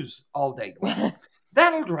Fox News all day long,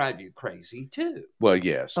 that'll drive you crazy too. Well,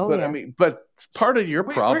 yes, Oh, but yeah. I mean, but part of your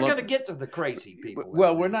We're problem. going to get to the crazy people.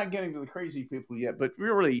 Well, we're not getting to the crazy people yet, but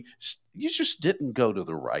really, you just didn't go to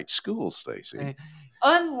the right school, Stacy.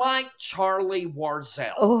 Unlike Charlie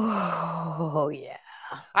Warzel. Oh, yeah.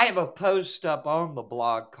 I have a post up on the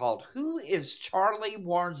blog called "Who is Charlie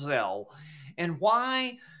Warzel, and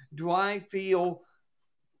why do I feel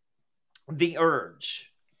the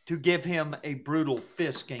urge to give him a brutal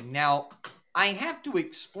fisking?" Now, I have to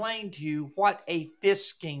explain to you what a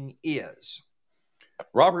fisking is.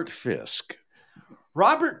 Robert Fisk.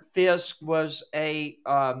 Robert Fisk was a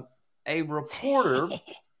reporter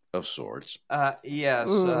of sorts. Yes.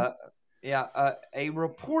 A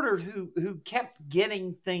reporter who kept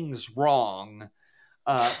getting things wrong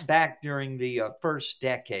back during the first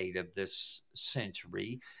decade of this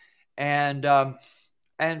century, and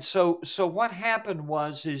so what happened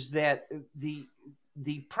is that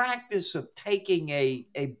the practice of taking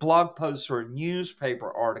a blog post or a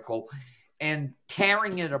newspaper article and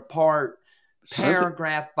tearing it apart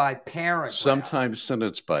paragraph by paragraph, sometimes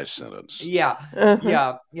sentence by sentence. Yeah.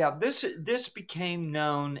 This became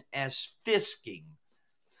known as fisking.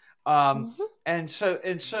 And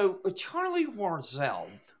so Charlie Warzel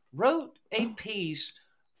wrote a piece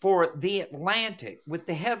for The Atlantic with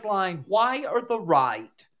the headline, "Why are the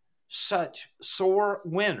right such sore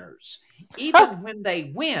winners? Even when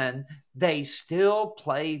they win, they still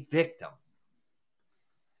play victim."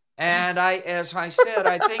 And as I said,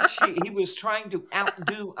 I think he was trying to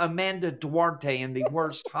outdo Amanda Duarte in the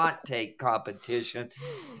worst hot take competition.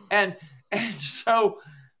 And so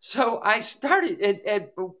I started, and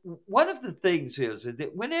one of the things is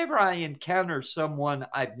that whenever I encounter someone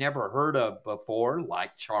I've never heard of before,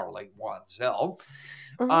 like Charlie Warzel,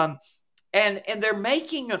 and they're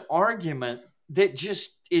making an argument that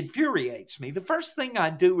just infuriates me, the first thing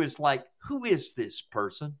I do is like, who is this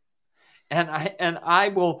person? And I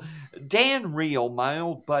will, Dan Reel, my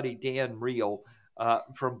old buddy Dan Reel,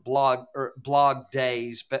 from blog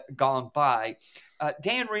days gone by,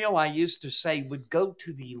 Dan Reel, I used to say, would go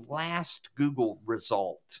to the last Google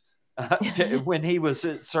result when he was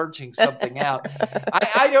searching something out.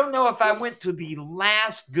 I don't know if I went to the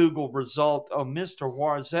last Google result on Mr.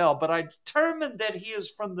 Warzel, but I determined that he is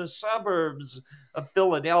from the suburbs of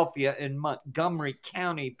Philadelphia in Montgomery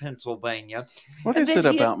County, Pennsylvania. What is it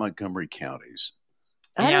about Montgomery counties?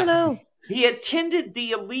 I don't know. He attended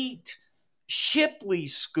the elite Shipley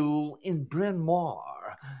School in Bryn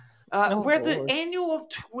Mawr, where the annual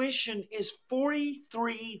tuition is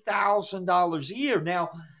 $43,000 a year. Now,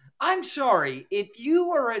 I'm sorry, if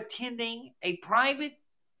you are attending a private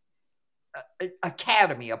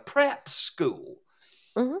academy, a prep school,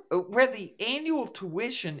 where the annual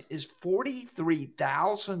tuition is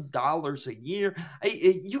 $43,000 a year,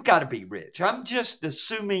 you got to be rich. I'm just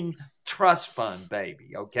assuming trust fund,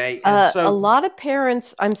 baby. Okay. And so a lot of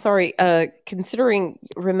parents, I'm sorry,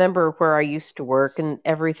 remember where I used to work and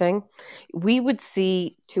everything, we would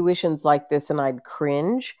see tuitions like this and I'd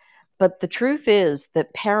cringe. But the truth is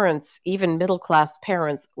that parents, even middle-class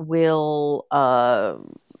parents, will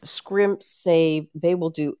scrimp, save. They will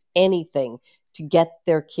do anything to get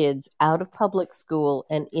their kids out of public school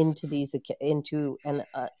and into an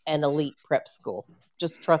elite prep school.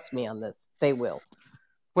 Just trust me on this; they will.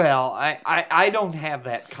 Well, I don't have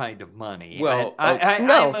that kind of money. Well,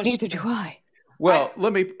 neither do I. Well,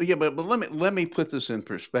 let me put this in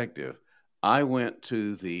perspective. I went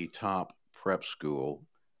to the top prep school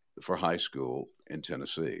for high school in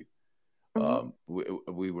Tennessee.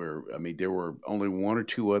 We were, I mean, there were only one or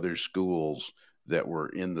two other schools that were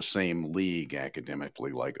in the same league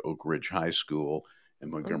academically, like Oak Ridge High School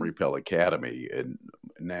and Montgomery Pell Academy in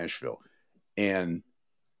Nashville. And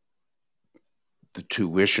the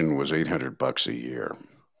tuition was $800 a year.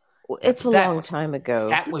 It's a long time ago.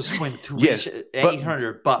 That was when tuition, yes,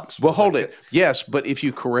 $800. Well, hold it. Yes, but if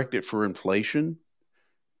you correct it for inflation,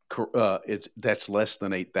 that's less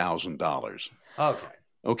than $8,000.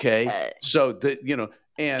 Okay. So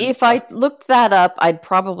and if I looked that up, I'd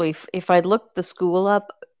probably, if I looked the school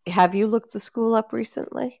up. Have you looked the school up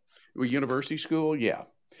recently? University school, yeah.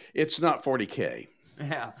 It's not $40K.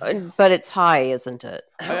 Yeah, but it's high, isn't it?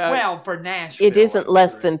 Well, for Nashville, it isn't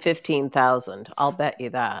less than 15,000. I'll bet you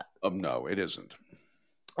that. No, it isn't.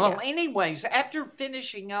 Well, anyways, after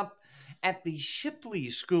finishing up at the Shipley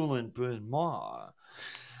School in Bryn Mawr.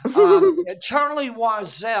 Charlie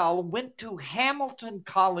Warzel went to Hamilton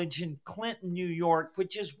College in Clinton, New York,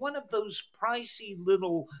 which is one of those pricey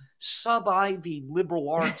little sub-Ivy liberal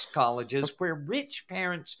arts colleges where rich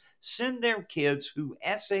parents send their kids who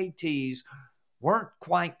SATs weren't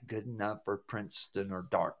quite good enough for Princeton or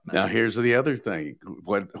Dartmouth. Now, here's the other thing.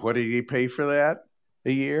 What did he pay for that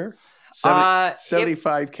a year?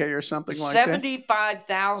 75K or something like that?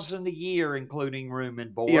 75,000 a year, including room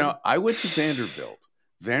and board. You know, I went to Vanderbilt.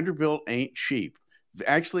 Vanderbilt ain't cheap.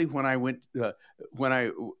 Actually, when I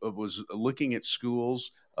was looking at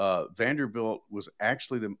schools, Vanderbilt was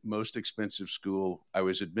actually the most expensive school I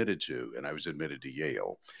was admitted to, and I was admitted to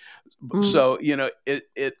Yale. So, you know,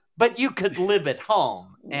 it. But you could live at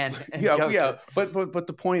home and yeah. But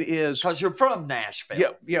the point is, because you're from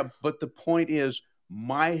Nashville. Yeah. But the point is,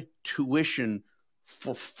 my tuition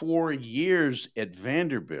for 4 years at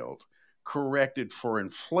Vanderbilt, corrected for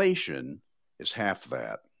inflation, is half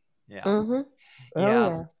that. Yeah. Mm-hmm.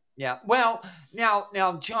 Oh, yeah. Well,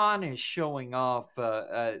 now John is showing off.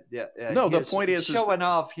 No, the point is showing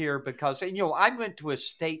off here because I went to a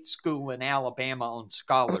state school in Alabama on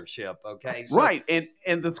scholarship. Okay, so, right,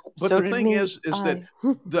 the thing is that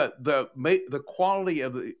the quality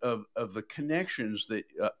of the connections that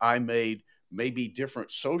I made may be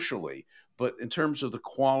different socially, but in terms of the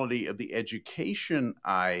quality of the education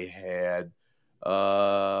I had, I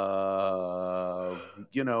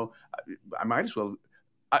might as well.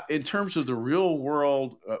 In terms of the real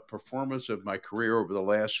world performance of my career over the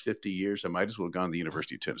last 50 years, I might as well have gone to the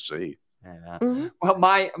University of Tennessee. Mm-hmm. Well,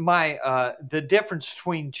 the difference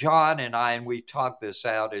between John and I, and we talked this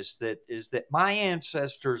out, is that my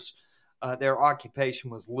ancestors, their occupation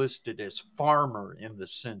was listed as farmer in the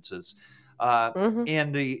census.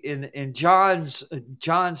 In John's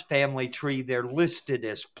family tree, they're listed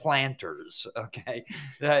as planters. Okay,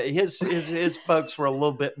 his folks were a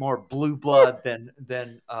little bit more blue blood than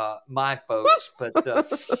my folks,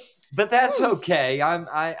 but that's okay.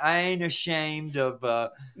 I ain't ashamed of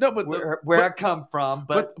where I come from.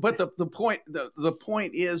 But the point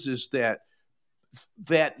is that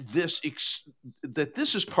this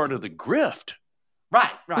is part of the grift.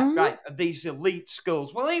 Right. These elite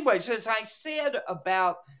schools. Well, anyways, as I said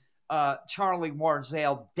about Charlie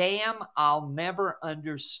Warzel, damn, I'll never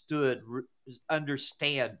understand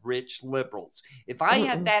rich liberals. If I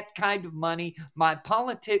had that kind of money, my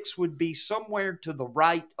politics would be somewhere to the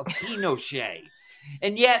right of Pinochet.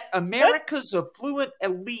 And yet, America's affluent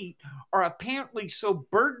elite are apparently so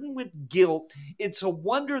burdened with guilt, it's a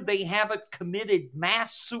wonder they haven't committed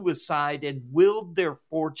mass suicide and willed their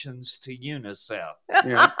fortunes to UNICEF.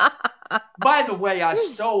 Yeah. By the way, I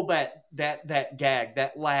stole that gag,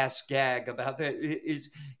 that last gag about that.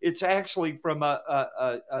 It's actually from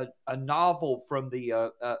a novel from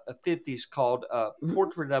the 50s called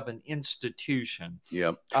 "Portrait of an Institution."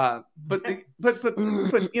 Yeah, but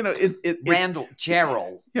Randall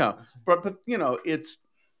Jarrell. Yeah, but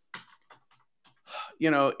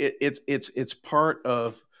it's part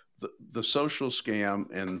of the social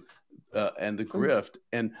scam and the grift,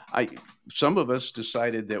 and some of us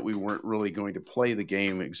decided that we weren't really going to play the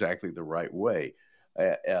game exactly the right way,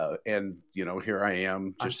 and here I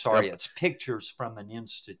am. I'm sorry, it's Pictures from an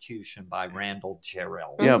Institution by Randall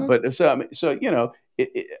Jarrell. Yeah, but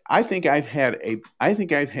I think I've had a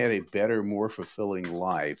better, more fulfilling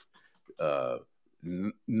life,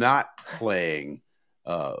 not playing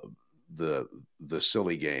the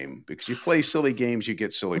silly game, because you play silly games, you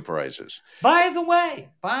get silly prizes. By the way,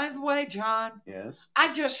 John. Yes.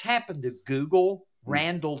 I just happened to Google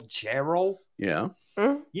Randall Jarrell. Yeah.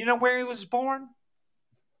 You know where he was born?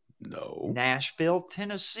 No. Nashville,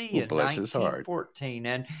 Tennessee, in bless his heart.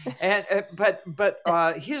 1914. But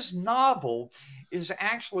his novel is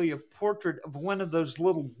actually a portrait of one of those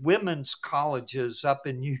little women's colleges up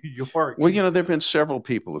in New York. Well, there have been several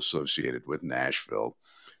people associated with Nashville,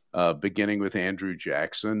 beginning with Andrew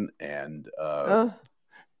Jackson and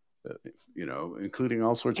including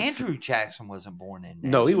all sorts Andrew Jackson wasn't born in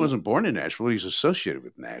Nashville. No, he wasn't born in Nashville. He's associated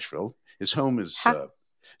with Nashville. His home is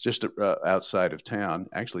just outside of town,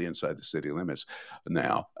 actually inside the city limits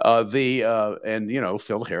now.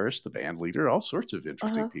 Phil Harris, the band leader, all sorts of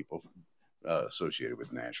interesting people associated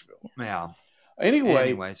with Nashville. Yeah.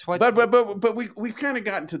 Anyways, but we've kind of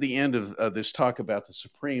gotten to the end of this talk about the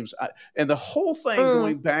Supremes, and the whole thing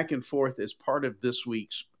going back and forth as part of this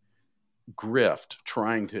week's grift,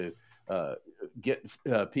 trying to get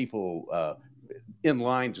people in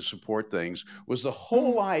line to support things, was the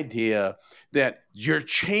whole idea that you're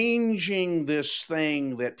changing this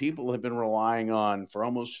thing that people have been relying on for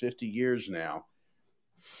almost 50 years now.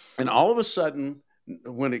 And all of a sudden,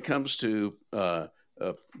 when it comes to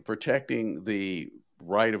protecting the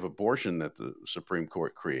right of abortion that the Supreme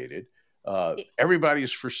Court created,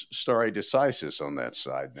 everybody's for stare decisis on that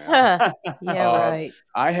side now. Yeah, right.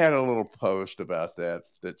 I had a little post about that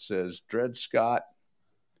says Dred Scott,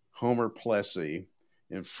 Homer Plessy,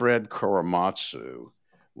 and Fred Korematsu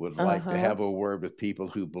would like to have a word with people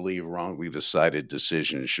who believe wrongly decided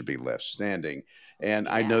decisions should be left standing. And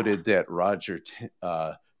I noted that Roger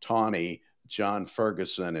Taney, John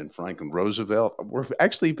Ferguson, and Franklin Roosevelt were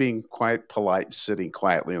actually being quite polite, sitting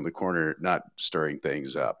quietly in the corner, not stirring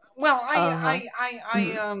things up. Well, I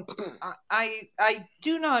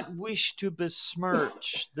do not wish to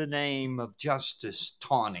besmirch the name of Justice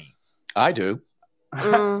Taney. I do.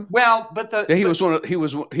 Well, but he was one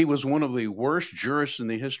of the worst jurists in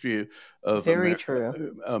the history of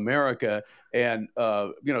America. And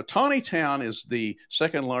Taneytown is the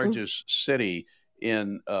second largest city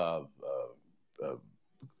in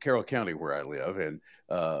Carroll County, where I live, and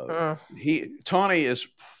Taney is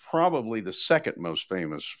probably the second most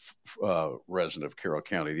famous resident of Carroll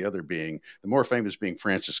County. The more famous being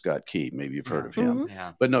Francis Scott Key. Maybe you've heard of him.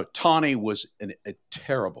 Yeah. But no, Taney was a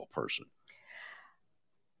terrible person.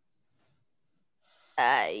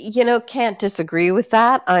 Can't disagree with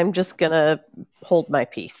that. I'm just going to hold my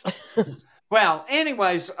peace. Well,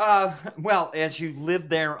 anyways, as you live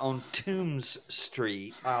there on Toombs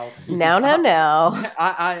Street. No.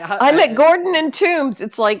 I'm at Gordon and Toombs.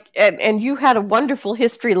 It's like, and you had a wonderful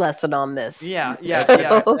history lesson on this. Yeah.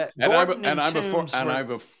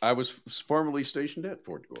 I was formerly stationed at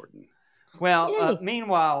Fort Gordon. Well,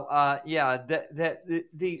 meanwhile,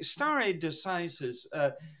 the stare decisis.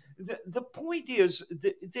 The point is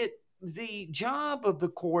that the job of the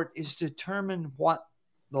court is to determine what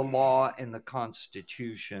the law and the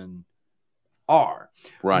Constitution are,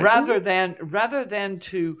 right? Rather than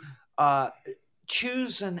to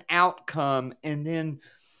choose an outcome and then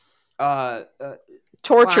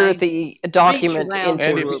torture the document.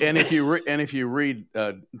 And if you read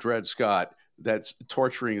Dred Scott, that's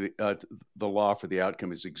torturing the law for the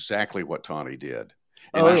outcome is exactly what Taney did.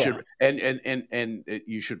 And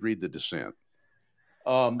you should read the dissent.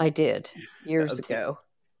 I did years ago.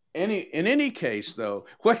 In any case, though,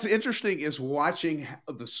 what's interesting is watching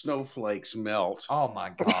the snowflakes melt. Oh my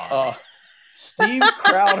God! Steve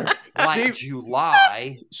Crowder,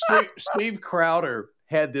 July. Steve Crowder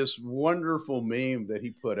had this wonderful meme that he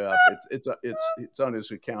put up. It's on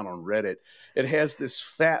his account on Reddit. It has this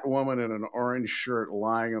fat woman in an orange shirt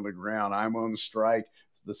lying on the ground. I'm on strike.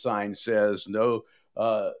 The sign says no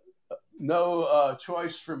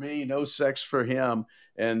choice for me, no sex for him.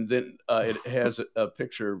 And then it has a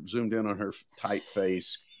picture zoomed in on her tight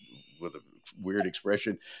face with a weird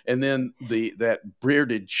expression. And then that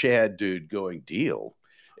bearded Chad dude going, deal.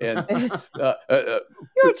 And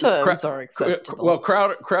your terms are acceptable. Well,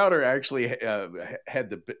 Crowder actually had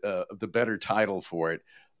the better title for it.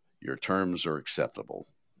 Your terms are acceptable.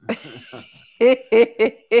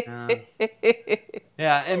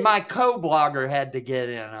 Yeah, and my co-blogger had to get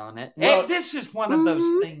in on it. Well, and this is one of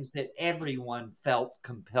those things that everyone felt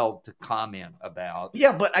compelled to comment about.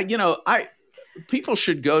 Yeah, but people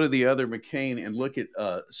should go to the other McCain and look at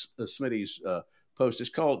Smitty's post. It's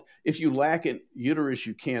called "If You Lack an Uterus,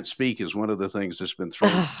 You Can't Speak" is one of the things that's been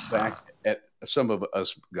thrown back at some of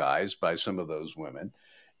us guys by some of those women.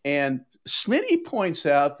 And Smitty points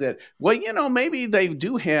out that, maybe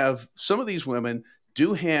some of these women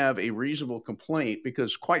do have a reasonable complaint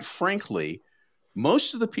because, quite frankly,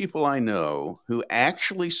 most of the people I know who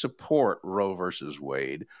actually support Roe versus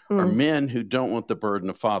Wade are men who don't want the burden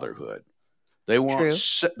of fatherhood. They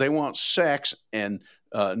want sex and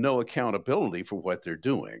no accountability for what they're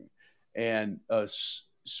doing. And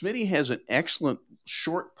Smitty has an excellent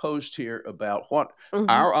short post here about what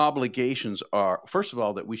our obligations are. First of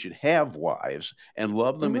all, that we should have wives and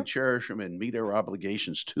love them and cherish them and meet our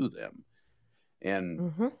obligations to them.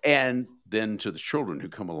 And then to the children who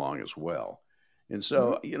come along as well. And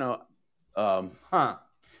so, I'm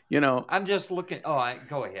just looking. Oh,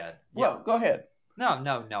 go ahead. Well, go ahead. No.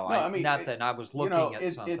 Nothing. I was looking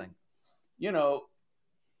at something.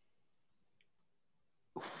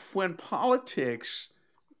 When politics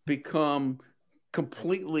become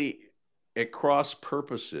completely at cross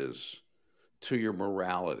purposes to your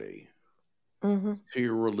morality, to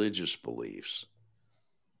your religious beliefs,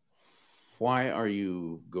 why are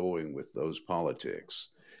you going with those politics?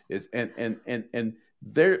 And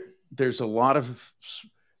there's a lot of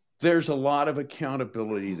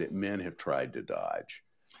accountability that men have tried to dodge.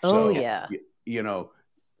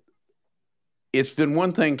 It's been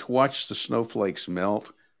one thing to watch the snowflakes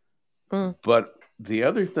melt, but the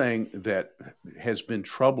other thing that has been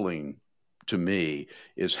troubling to me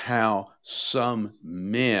is how some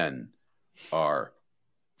men are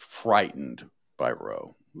frightened by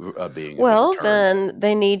Roe being Well, overturned. then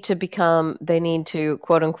they need to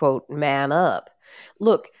quote unquote man up.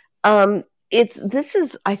 Look, this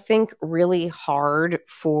is, I think, really hard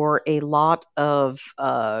for a lot of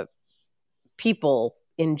people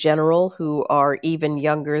in general who are even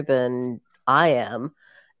younger than I am,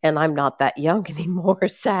 and I'm not that young anymore,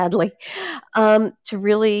 sadly, to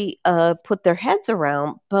really put their heads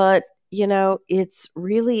around. But it's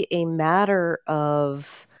really a matter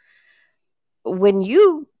of when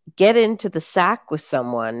you get into the sack with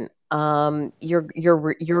someone,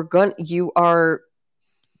 you are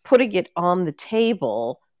putting it on the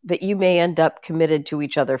table that you may end up committed to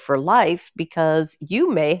each other for life because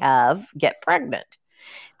you may get pregnant.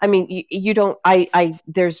 I mean, you don't.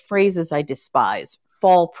 There's phrases I despise: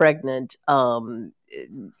 fall pregnant.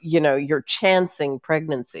 You're chancing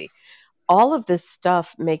pregnancy. All of this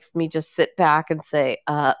stuff makes me just sit back and say,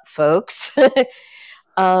 folks,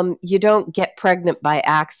 you don't get pregnant by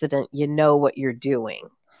accident. You know what you're doing.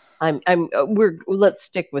 Let's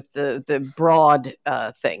stick with the broad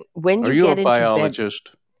thing. When Are you you a get into bed, biologist?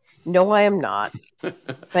 no, I am not.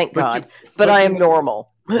 Thank but God. you, But but I you am know,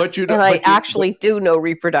 normal. but you, And don't- I but you, but, actually do know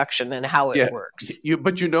reproduction and how it yeah, works.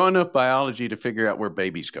 but you know enough biology to figure out where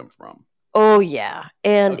babies come from. Oh yeah.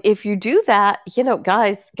 And Okay. if you do that,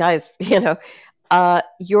 guys,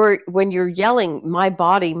 when you're yelling my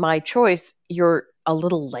body, my choice, you're a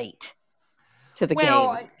little late to the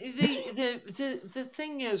Well, game. the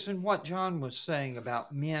thing is, and what John was saying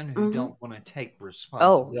about men who Hmm. don't want to take Oh yeah.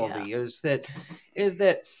 responsibility is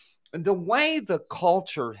that the way the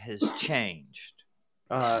culture has changed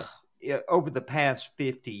over the past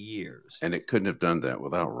 50 years. And it couldn't have done that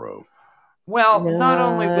without Roe. Well, not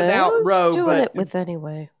only No, it without was Roe, doing it with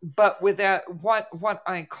anyway. but without what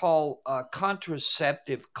I call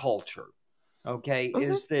contraceptive culture. Okay, Hmm.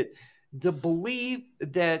 is that the belief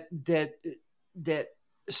that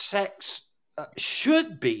sex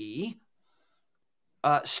should be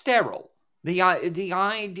sterile. The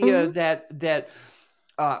idea Hmm. that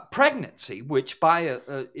pregnancy, which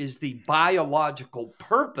is the biological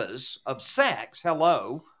purpose of sex.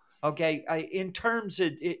 Hello. Okay, in terms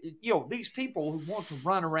of these people who want to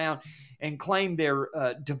run around and claim they're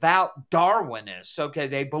devout Darwinists. Okay,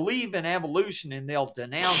 they believe in evolution and they'll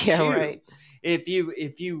denounce Yeah, you right. if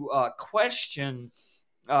you question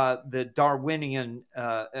the Darwinian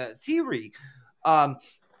theory. Um,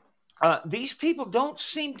 these people don't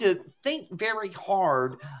seem to think very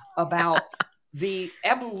hard about the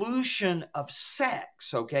evolution of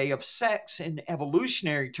sex, okay, of sex in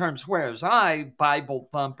evolutionary terms. Whereas I, Bible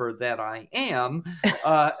thumper that I am,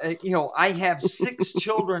 I have 6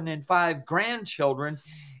 children and 5 grandchildren,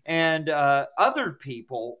 and other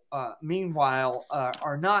people, meanwhile,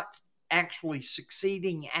 are not actually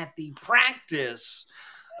succeeding at the practice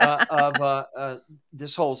of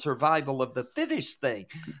this whole survival of the fittest thing.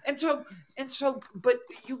 And so, but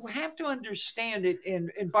you have to understand it.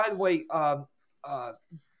 And by the way, uh,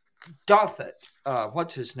 Dothett,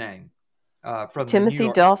 what's his name from the New Timothy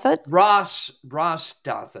York Doffett? Ross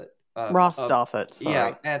Dothett Ross of Doffett,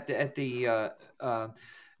 yeah sorry. at the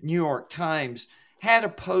New York Times had a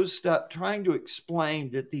post up trying to explain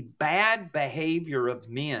that the bad behavior of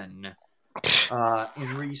men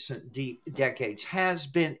in recent decades has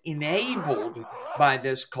been enabled by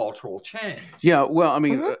this cultural change. Yeah, well, I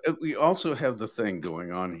mean, Hmm. we also have the thing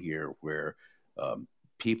going on here where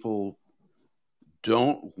people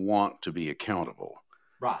don't want to be accountable.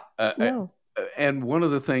 Right. No. And one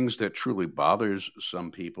of the things that truly bothers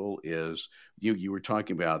some people is you were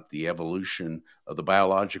talking about the evolution of the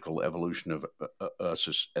biological evolution of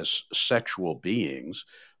us as sexual beings.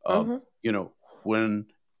 Um, Hmm. you know, when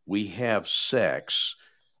we have sex,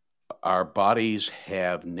 our bodies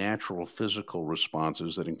have natural physical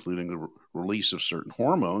responses that including the release of certain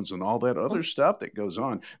hormones and all that other stuff that goes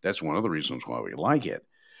on. That's one of the reasons why we like it.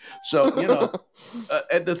 So,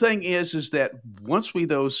 and the thing is that once we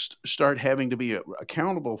those start having to be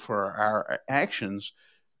accountable for our actions,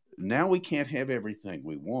 now we can't have everything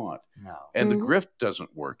we want, No. and the Hmm. grift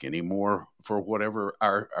doesn't work anymore for whatever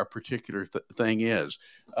our particular thing is.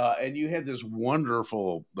 And you had this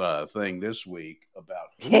wonderful thing this week about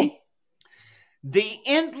who. The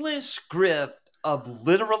endless grift of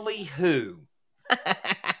literally who.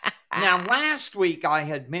 Now, last week I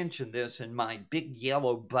had mentioned this in my big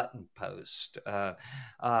yellow button post.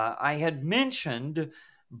 I had mentioned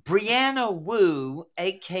Brianna Wu,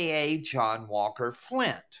 aka John Walker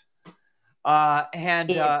Flint. And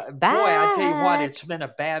It's boy, I tell you what, back. it's been a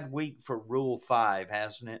bad week for Rule 5,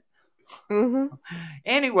 hasn't it? Mm-hmm.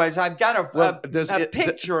 Anyways, I've got a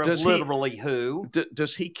picture of literally who.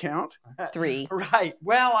 Does he count? 3. Right.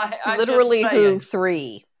 Well, I'm Literally just who saying.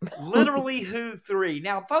 3. Literally who 3.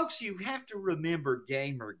 Now, folks, you have to remember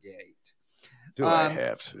Gamergate. Do I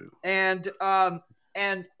have to? And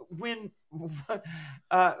when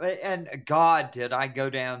and God, did I go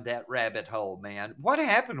down that rabbit hole, man? What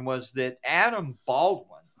happened was that Adam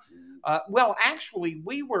Baldwin. Well, actually,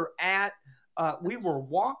 we were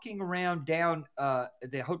walking around down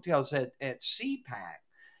the hotels at CPAC,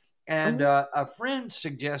 and a friend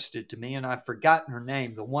suggested to me, and I've forgotten her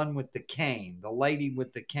name, the one with the cane, the lady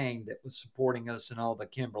with the cane that was supporting us in all the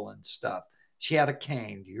Kimberlin stuff. She had a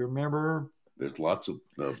cane. Do you remember her? There's lots of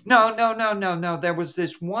No. There was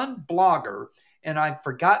this one blogger, and I've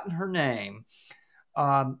forgotten her name.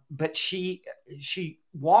 But she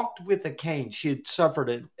walked with a cane. She had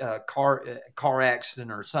suffered a car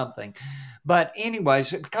accident or something. But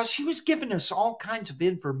anyways, because she was giving us all kinds of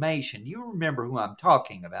information. You remember who I'm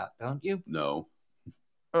talking about, don't you? No.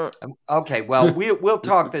 Okay, well, we'll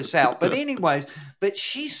talk this out. But anyways, but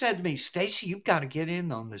she said to me, Stacy, you've got to get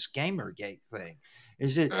in on this Gamergate thing.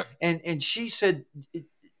 Is it? And she said,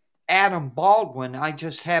 Adam Baldwin, I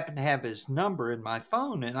just happened to have his number in my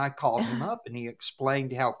phone, and I called him up, and he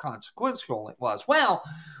explained how consequential it was. Well,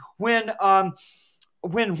 when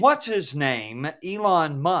what's his name,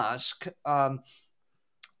 Elon Musk,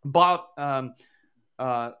 bought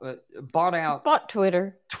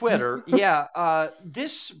Twitter. Yeah,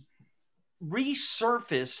 this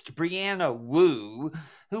resurfaced Brianna Wu,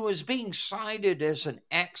 who was being cited as an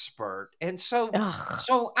expert, and so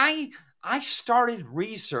I started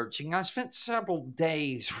researching. I spent several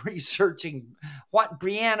days researching what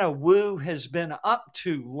Brianna Wu has been up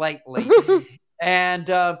to lately. And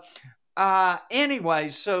anyway,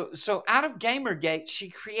 so out of Gamergate, she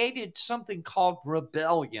created something called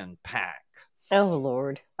Rebellion PAC. Oh,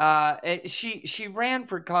 Lord. She ran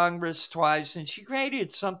for Congress twice, and she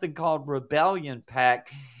created something called Rebellion PAC.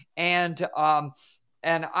 And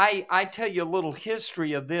I tell you a little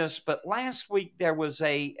history of this, but last week there was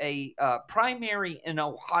a primary in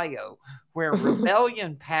Ohio where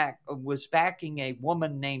Rebellion PAC was backing a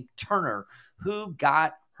woman named Turner who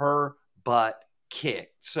got her butt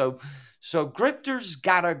kicked. So grifters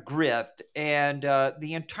gotta grift, and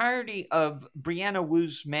the entirety of Brianna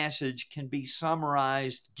Wu's message can be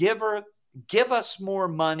summarized: give us more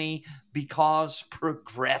money because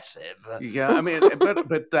progressive. Yeah, I mean,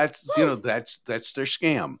 but that's that's their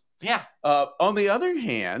scam. Yeah. On the other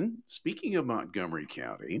hand, speaking of Montgomery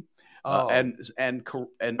County,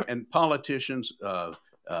 and politicians, and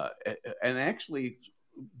actually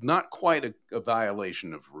not quite a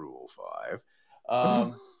violation of Rule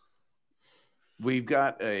 5. We've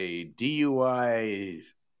got a DUI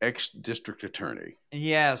ex-district attorney.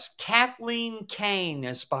 Yes, Kathleen Kane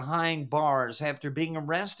is behind bars after being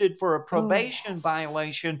arrested for a probation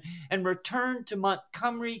violation and returned to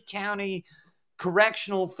Montgomery County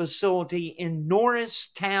Correctional Facility in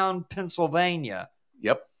Norristown, Pennsylvania.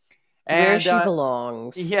 Yep. Where she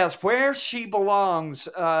belongs. Yes, where she belongs.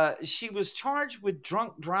 She was charged with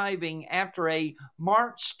drunk driving after a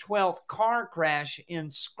March 12th car crash in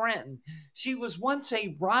Scranton. She was once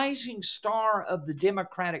a rising star of the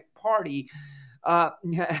Democratic Party, but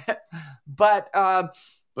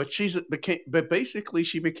basically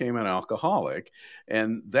she became an alcoholic,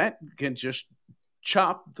 and that can just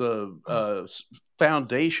chop the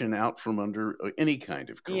foundation out from under any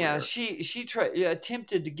kind of career. Yeah, she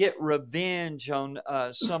attempted to get revenge on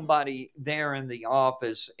somebody there in the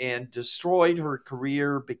office and destroyed her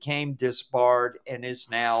career, became disbarred, and is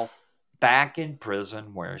now back in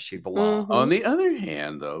prison where she belongs. On the other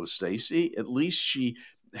hand, though, Stacy, at least she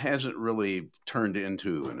hasn't really turned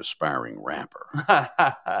into an aspiring rapper. I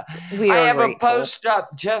have a post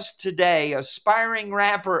up just today, aspiring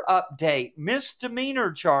rapper update,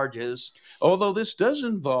 misdemeanor charges. Although this does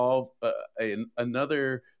involve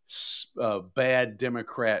another bad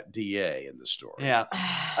Democrat DA in the story. Yeah.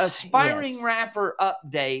 Aspiring rapper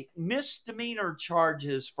update, misdemeanor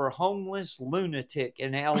charges for homeless lunatic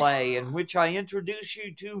in LA, in which I introduce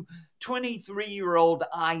you to 23-year-old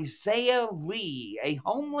Isaiah Lee, a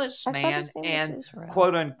homeless man and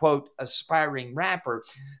quote unquote aspiring rapper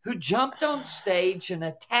who jumped on stage and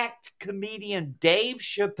attacked comedian Dave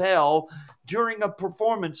Chappelle during a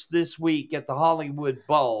performance this week at the Hollywood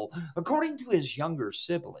Bowl, according to his younger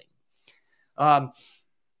sibling.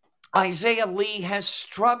 Isaiah Lee has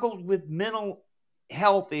struggled with mental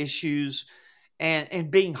health issues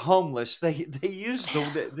and being homeless. They use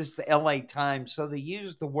this is the LA Times, so they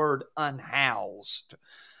use the word unhoused.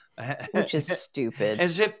 Which is stupid.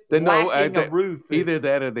 As if lacking a roof. Either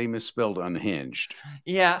that or they misspelled unhinged.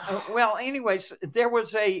 Yeah. Well, anyways, there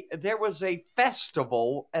was a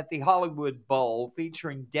festival at the Hollywood Bowl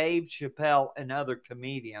featuring Dave Chappelle and other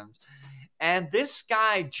comedians. And this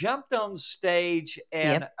guy jumped on stage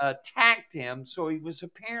and attacked him. So he was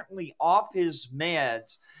apparently off his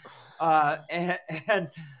meds.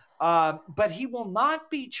 But he will not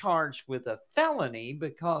be charged with a felony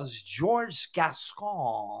because George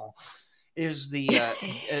Gascon is the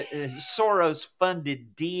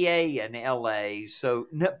Soros-funded DA in LA. So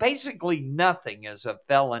basically nothing is a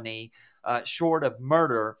felony short of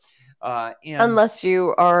murder. Unless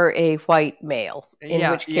you are a white male, in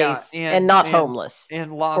which case, and not homeless.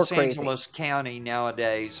 In Los Angeles County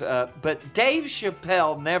nowadays. But Dave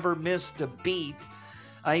Chappelle never missed a beat.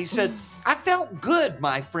 He said, I felt good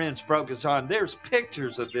my friends broke his arm. There's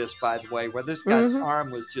pictures of this, by the way, where this guy's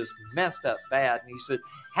arm was just messed up bad. And he said,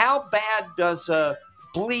 how bad does a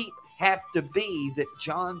bleep have to be that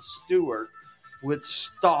Jon Stewart would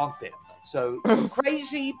stomp him? So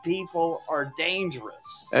crazy people are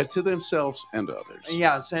dangerous. To themselves and others.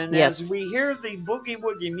 Yes, and as we hear the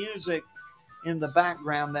boogie-woogie music in the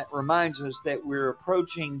background, that reminds us that we're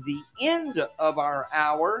approaching the end of our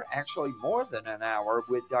hour, actually more than an hour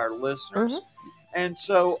with our listeners. And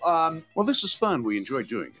so... well, this is fun. We enjoy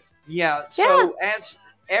doing it. Yeah, so as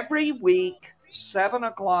every week, 7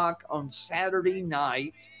 o'clock on Saturday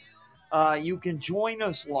night, you can join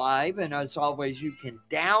us live, and as always, you can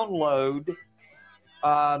download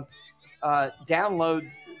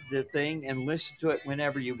the thing and listen to it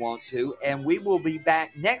whenever you want to. And we will be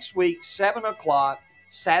back next week, 7 o'clock,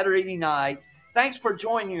 Saturday night. Thanks for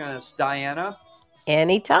joining us, Dianna.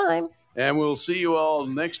 Anytime. And we'll see you all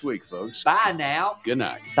next week, folks. Bye now. Good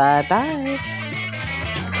night. Bye-bye.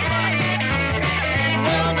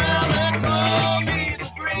 Well, now they call me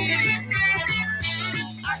the breeze.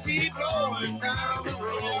 I keep rolling down the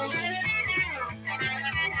road.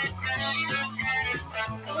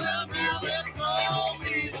 Well, now they call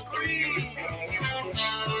me the breeze.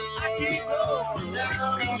 I keep rolling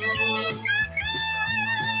down the road.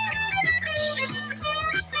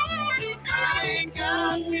 I ain't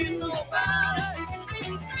got me nobody.